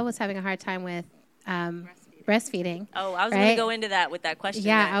when Belle was having a hard time with breastfeeding. Oh, I was going to go into that with that question.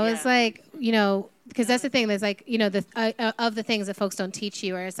 Yeah, I was like, because that's the thing. There's like, of the things that folks don't teach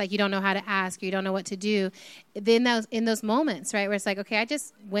you, or it's like you don't know how to ask, or you don't know what to do. Then in those moments, right, where it's like, okay, I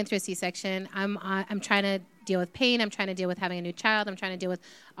just went through a C-section. I'm trying to deal with pain. I'm trying to deal with having a new child. I'm trying to deal with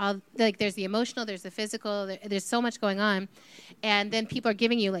all, like, there's the emotional, there's the physical, there's so much going on. And then people are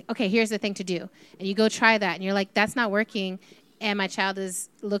giving you like, okay, here's the thing to do. And you go try that. And you're like, that's not working. And my child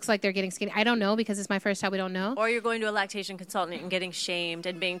looks like they're getting skinny. I don't know because it's my first child. We don't know. Or you're going to a lactation consultant and getting shamed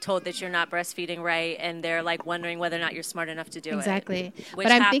and being told that you're not breastfeeding right, and they're like wondering whether or not you're smart enough to do it. Exactly. But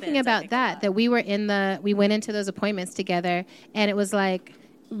I'm thinking about that we went into those appointments together, and it was like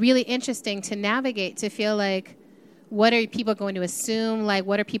really interesting to navigate, to feel like, what are people going to assume? Like,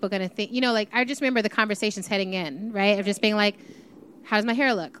 what are people going to think? Like, I just remember the conversations heading in, right? Of just being like, how does my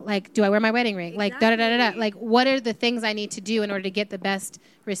hair look? Like, do I wear my wedding ring? Exactly. Like, da-da-da-da-da. Like, what are the things I need to do in order to get the best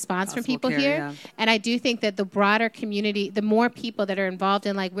response from people here? Yeah. And I do think that the broader community, the more people that are involved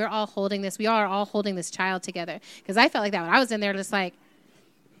in, like, we are all holding this child together. Because I felt like that when I was in there, just like,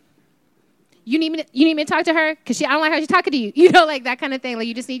 you need me to talk to her? Because I don't like how she's talking to you. Like that kind of thing. Like,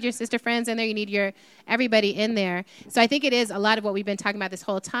 you just need your sister friends in there. You need everybody in there. So I think it is a lot of what we've been talking about this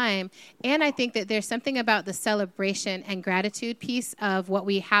whole time. And I think that there's something about the celebration and gratitude piece of what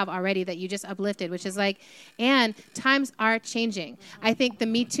we have already that you just uplifted, which is like, and times are changing. I think the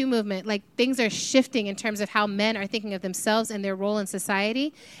Me Too movement, like, things are shifting in terms of how men are thinking of themselves and their role in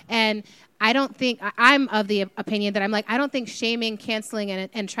society. And I'm of the opinion that I don't think shaming, canceling,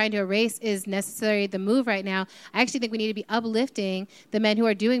 and trying to erase is necessarily the move right now. I actually think we need to be uplifting the men who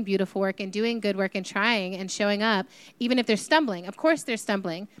are doing beautiful work and doing good work and trying and showing up, even if they're stumbling. Of course they're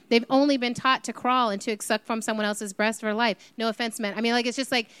stumbling. They've only been taught to crawl and to suck from someone else's breast for life. No offense, men. I mean, like, it's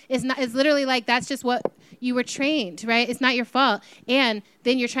just like, it's literally like, that's just what you were trained, right? It's not your fault. And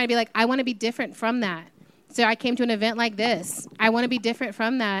then you're trying to be like, I want to be different from that. So I came to an event like this. I want to be different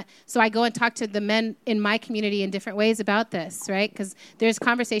from that. So I go and talk to the men in my community in different ways about this, right? Because there's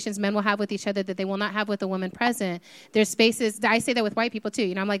conversations men will have with each other that they will not have with a woman present. There's spaces, I say that with white people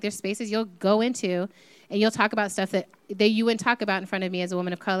too. I'm like, there's spaces you'll go into and you'll talk about stuff that you wouldn't talk about in front of me as a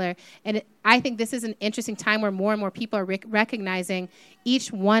woman of color. And I think this is an interesting time where more and more people are recognizing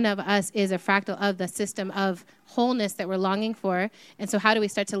each one of us is a fractal of the system of wholeness that we're longing for. And so how do we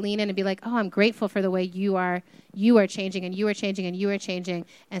start to lean in and be like, oh, I'm grateful for the way you are changing, and you are changing, and you are changing,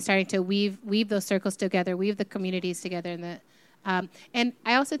 and starting to weave those circles together, weave the communities together. And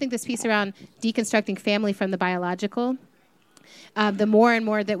I also think this piece around deconstructing family from the biological, the more and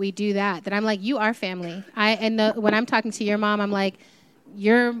more that we do that I'm like, you are family. When I'm talking to your mom, I'm like,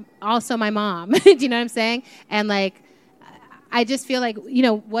 you're also my mom. Do you know what I'm saying? And like, I just feel like, you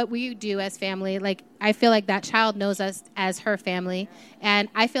know, what we do as family, like, I feel like that child knows us as her family. And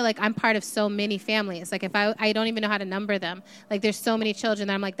I feel like I'm part of so many families. Like, if I don't even know how to number them. Like, there's so many children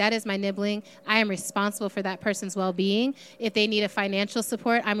that I'm like, that is my nibling. I am responsible for that person's well-being. If they need a financial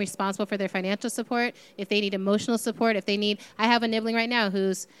support, I'm responsible for their financial support. If they need emotional support, I have a nibling right now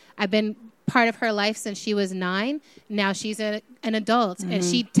I've been part of her life since she was 9. Now she's an adult, and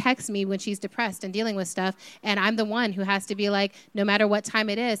she texts me when she's depressed and dealing with stuff, and I'm the one who has to be like, no matter what time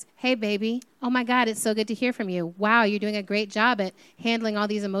it is, hey, baby, oh, my God, it's so good to hear from you. Wow, you're doing a great job at handling all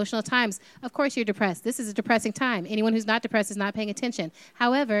these emotional times. Of course you're depressed. This is a depressing time. Anyone who's not depressed is not paying attention.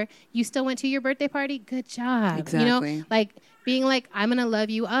 However, you still went to your birthday party. Good job. Exactly. You know, like, being like, I'm going to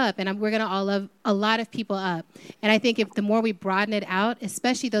love you up, and we're going to all love a lot of people up. And I think if the more we broaden it out,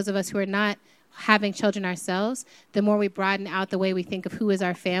 especially those of us who are not having children ourselves, the more we broaden out the way we think of who is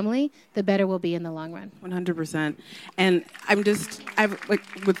our family, the better we'll be in the long run. 100%. And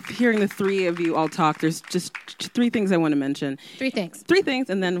with hearing the three of you all talk, there's just 3 things I want to mention. 3 things. 3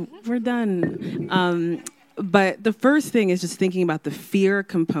 things, and then we're done. But the first thing is just thinking about the fear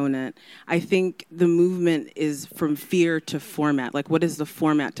component. I think the movement is from fear to format. Like, what is the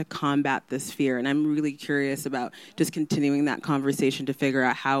format to combat this fear? And I'm really curious about just continuing that conversation to figure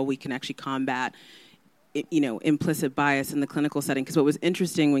out how we can actually combat, you know, implicit bias in the clinical setting. Because what was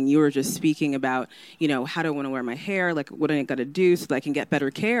interesting when you were just speaking about, you know, how do I want to wear my hair? Like, what do I got to do so that I can get better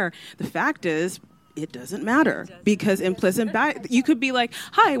care? The fact is, it doesn't matter, because implicit bias, you could be like,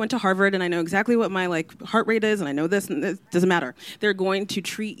 hi, I went to Harvard and I know exactly what my like heart rate is and I know this, and it doesn't matter. They're going to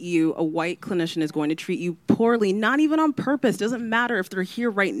treat you, a white clinician is going to treat you poorly, not even on purpose. Doesn't matter if they're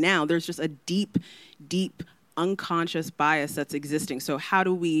here right now. There's just a deep, deep unconscious bias that's existing. So how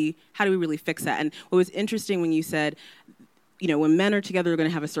do we really fix that? And what was interesting when you said, you know, when men are together, they're going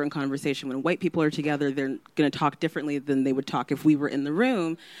to have a certain conversation. When white people are together, they're going to talk differently than they would talk if we were in the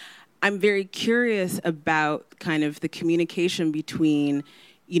room. I'm very curious about kind of the communication between,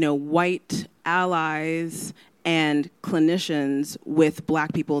 you know, white allies and clinicians with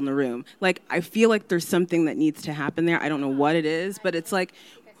black people in the room. Like, I feel like there's something that needs to happen there. I don't know what it is, but it's like,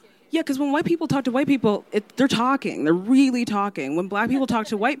 yeah, because when white people talk to white people, they're talking. They're really talking. When black people talk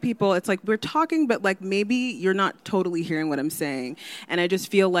to white people, it's like we're talking, but like maybe you're not totally hearing what I'm saying. And I just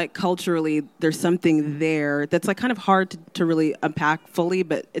feel like culturally there's something there that's like kind of hard to really unpack fully,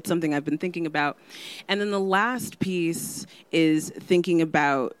 but it's something I've been thinking about. And then the last piece is thinking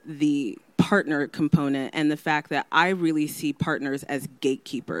about the partner component and the fact that I really see partners as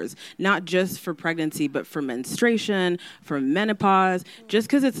gatekeepers, not just for pregnancy, but for menstruation, for menopause. Just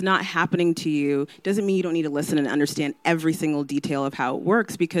because it's not happening to you doesn't mean you don't need to listen and understand every single detail of how it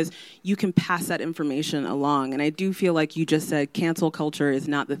works, because you can pass that information along. And I do feel like you just said cancel culture is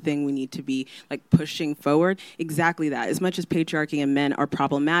not the thing we need to be like pushing forward. Exactly that. As much as patriarchy and men are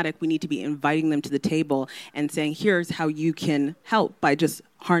problematic, we need to be inviting them to the table and saying, here's how you can help by just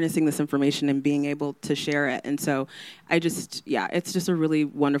harnessing this information and being able to share it. And so it's just a really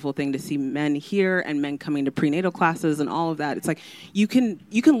wonderful thing to see men here and men coming to prenatal classes and all of that. It's like you can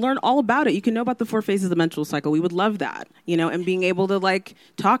learn all about it. You can know about the 4 phases of the menstrual cycle. We would love that, you know, and being able to like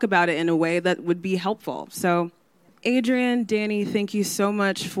talk about it in a way that would be helpful. So Adrienne, Danny, thank you so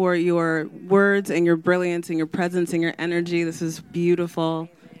much for your words and your brilliance and your presence and your energy. This is beautiful.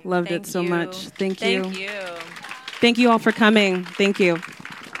 Loved it so much. Thank you. Thank you. Thank you all for coming. Thank you.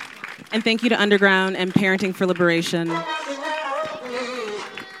 And thank you to Underground and Parenting for Liberation.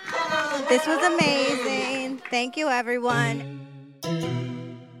 This was amazing. Thank you, everyone.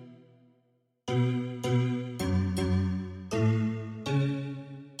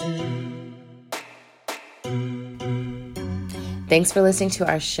 Thanks for listening to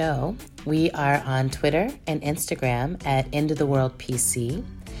our show. We are on Twitter and Instagram at End of the World PC.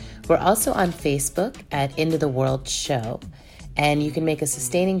 We're also on Facebook at End of the World Show. And you can make a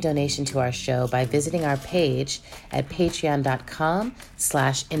sustaining donation to our show by visiting our page at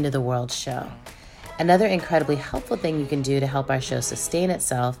patreon.com/End of the World Show. Another incredibly helpful thing you can do to help our show sustain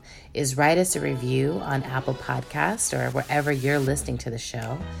itself is write us a review on Apple Podcasts or wherever you're listening to the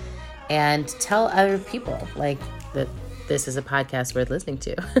show, and tell other people like that this is a podcast worth listening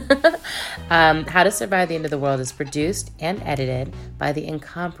to. How to Survive the End of the World is produced and edited by the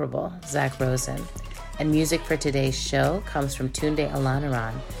incomparable Zach Rosen. And music for today's show comes from Tunde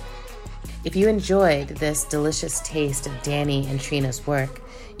Olaniran. If you enjoyed this delicious taste of Danny and Trina's work,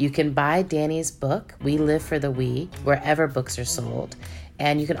 you can buy Danny's book, We Live for the We, wherever books are sold.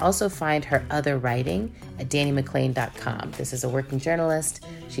 And you can also find her other writing at DannyMcLean.com. This is a working journalist.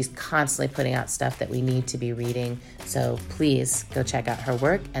 She's constantly putting out stuff that we need to be reading. So please go check out her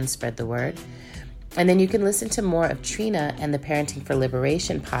work and spread the word. And then you can listen to more of Trina and the Parenting for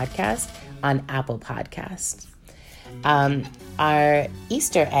Liberation podcast on Apple Podcasts. Our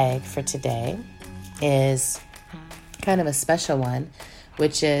Easter egg for today is kind of a special one,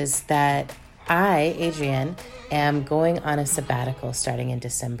 which is that I, Adrienne, am going on a sabbatical starting in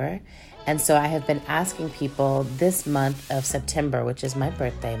December. And so I have been asking people this month of September, which is my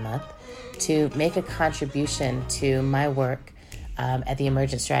birthday month, to make a contribution to my work at the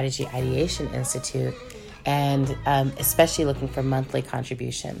Emergent Strategy Ideation Institute, and especially looking for monthly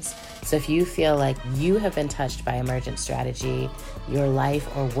contributions. So if you feel like you have been touched by Emergent Strategy, your life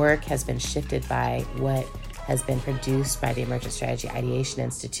or work has been shifted by what has been produced by the Emergent Strategy Ideation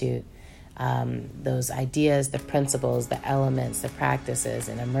Institute, those ideas, the principles, the elements, the practices,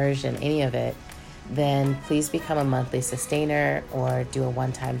 and immersion, any of it, then please become a monthly sustainer or do a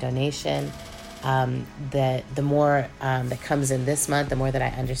one-time donation. The more that comes in this month, the more that I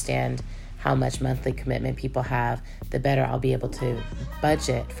understand how much monthly commitment people have, the better I'll be able to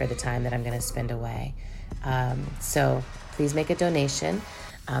budget for the time that I'm going to spend away. So please make a donation.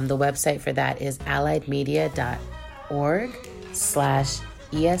 The website for that is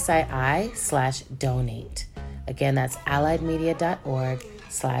alliedmedia.org/ESII/donate. Again, that's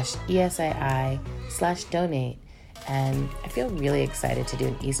alliedmedia.org/ESII/donate. And I feel really excited to do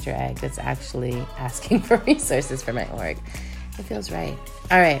an Easter egg that's actually asking for resources for my org. It feels right.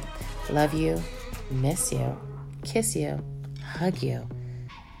 All right. Love you, miss you, kiss you, hug you,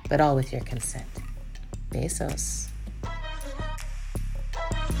 but all with your consent. Besos.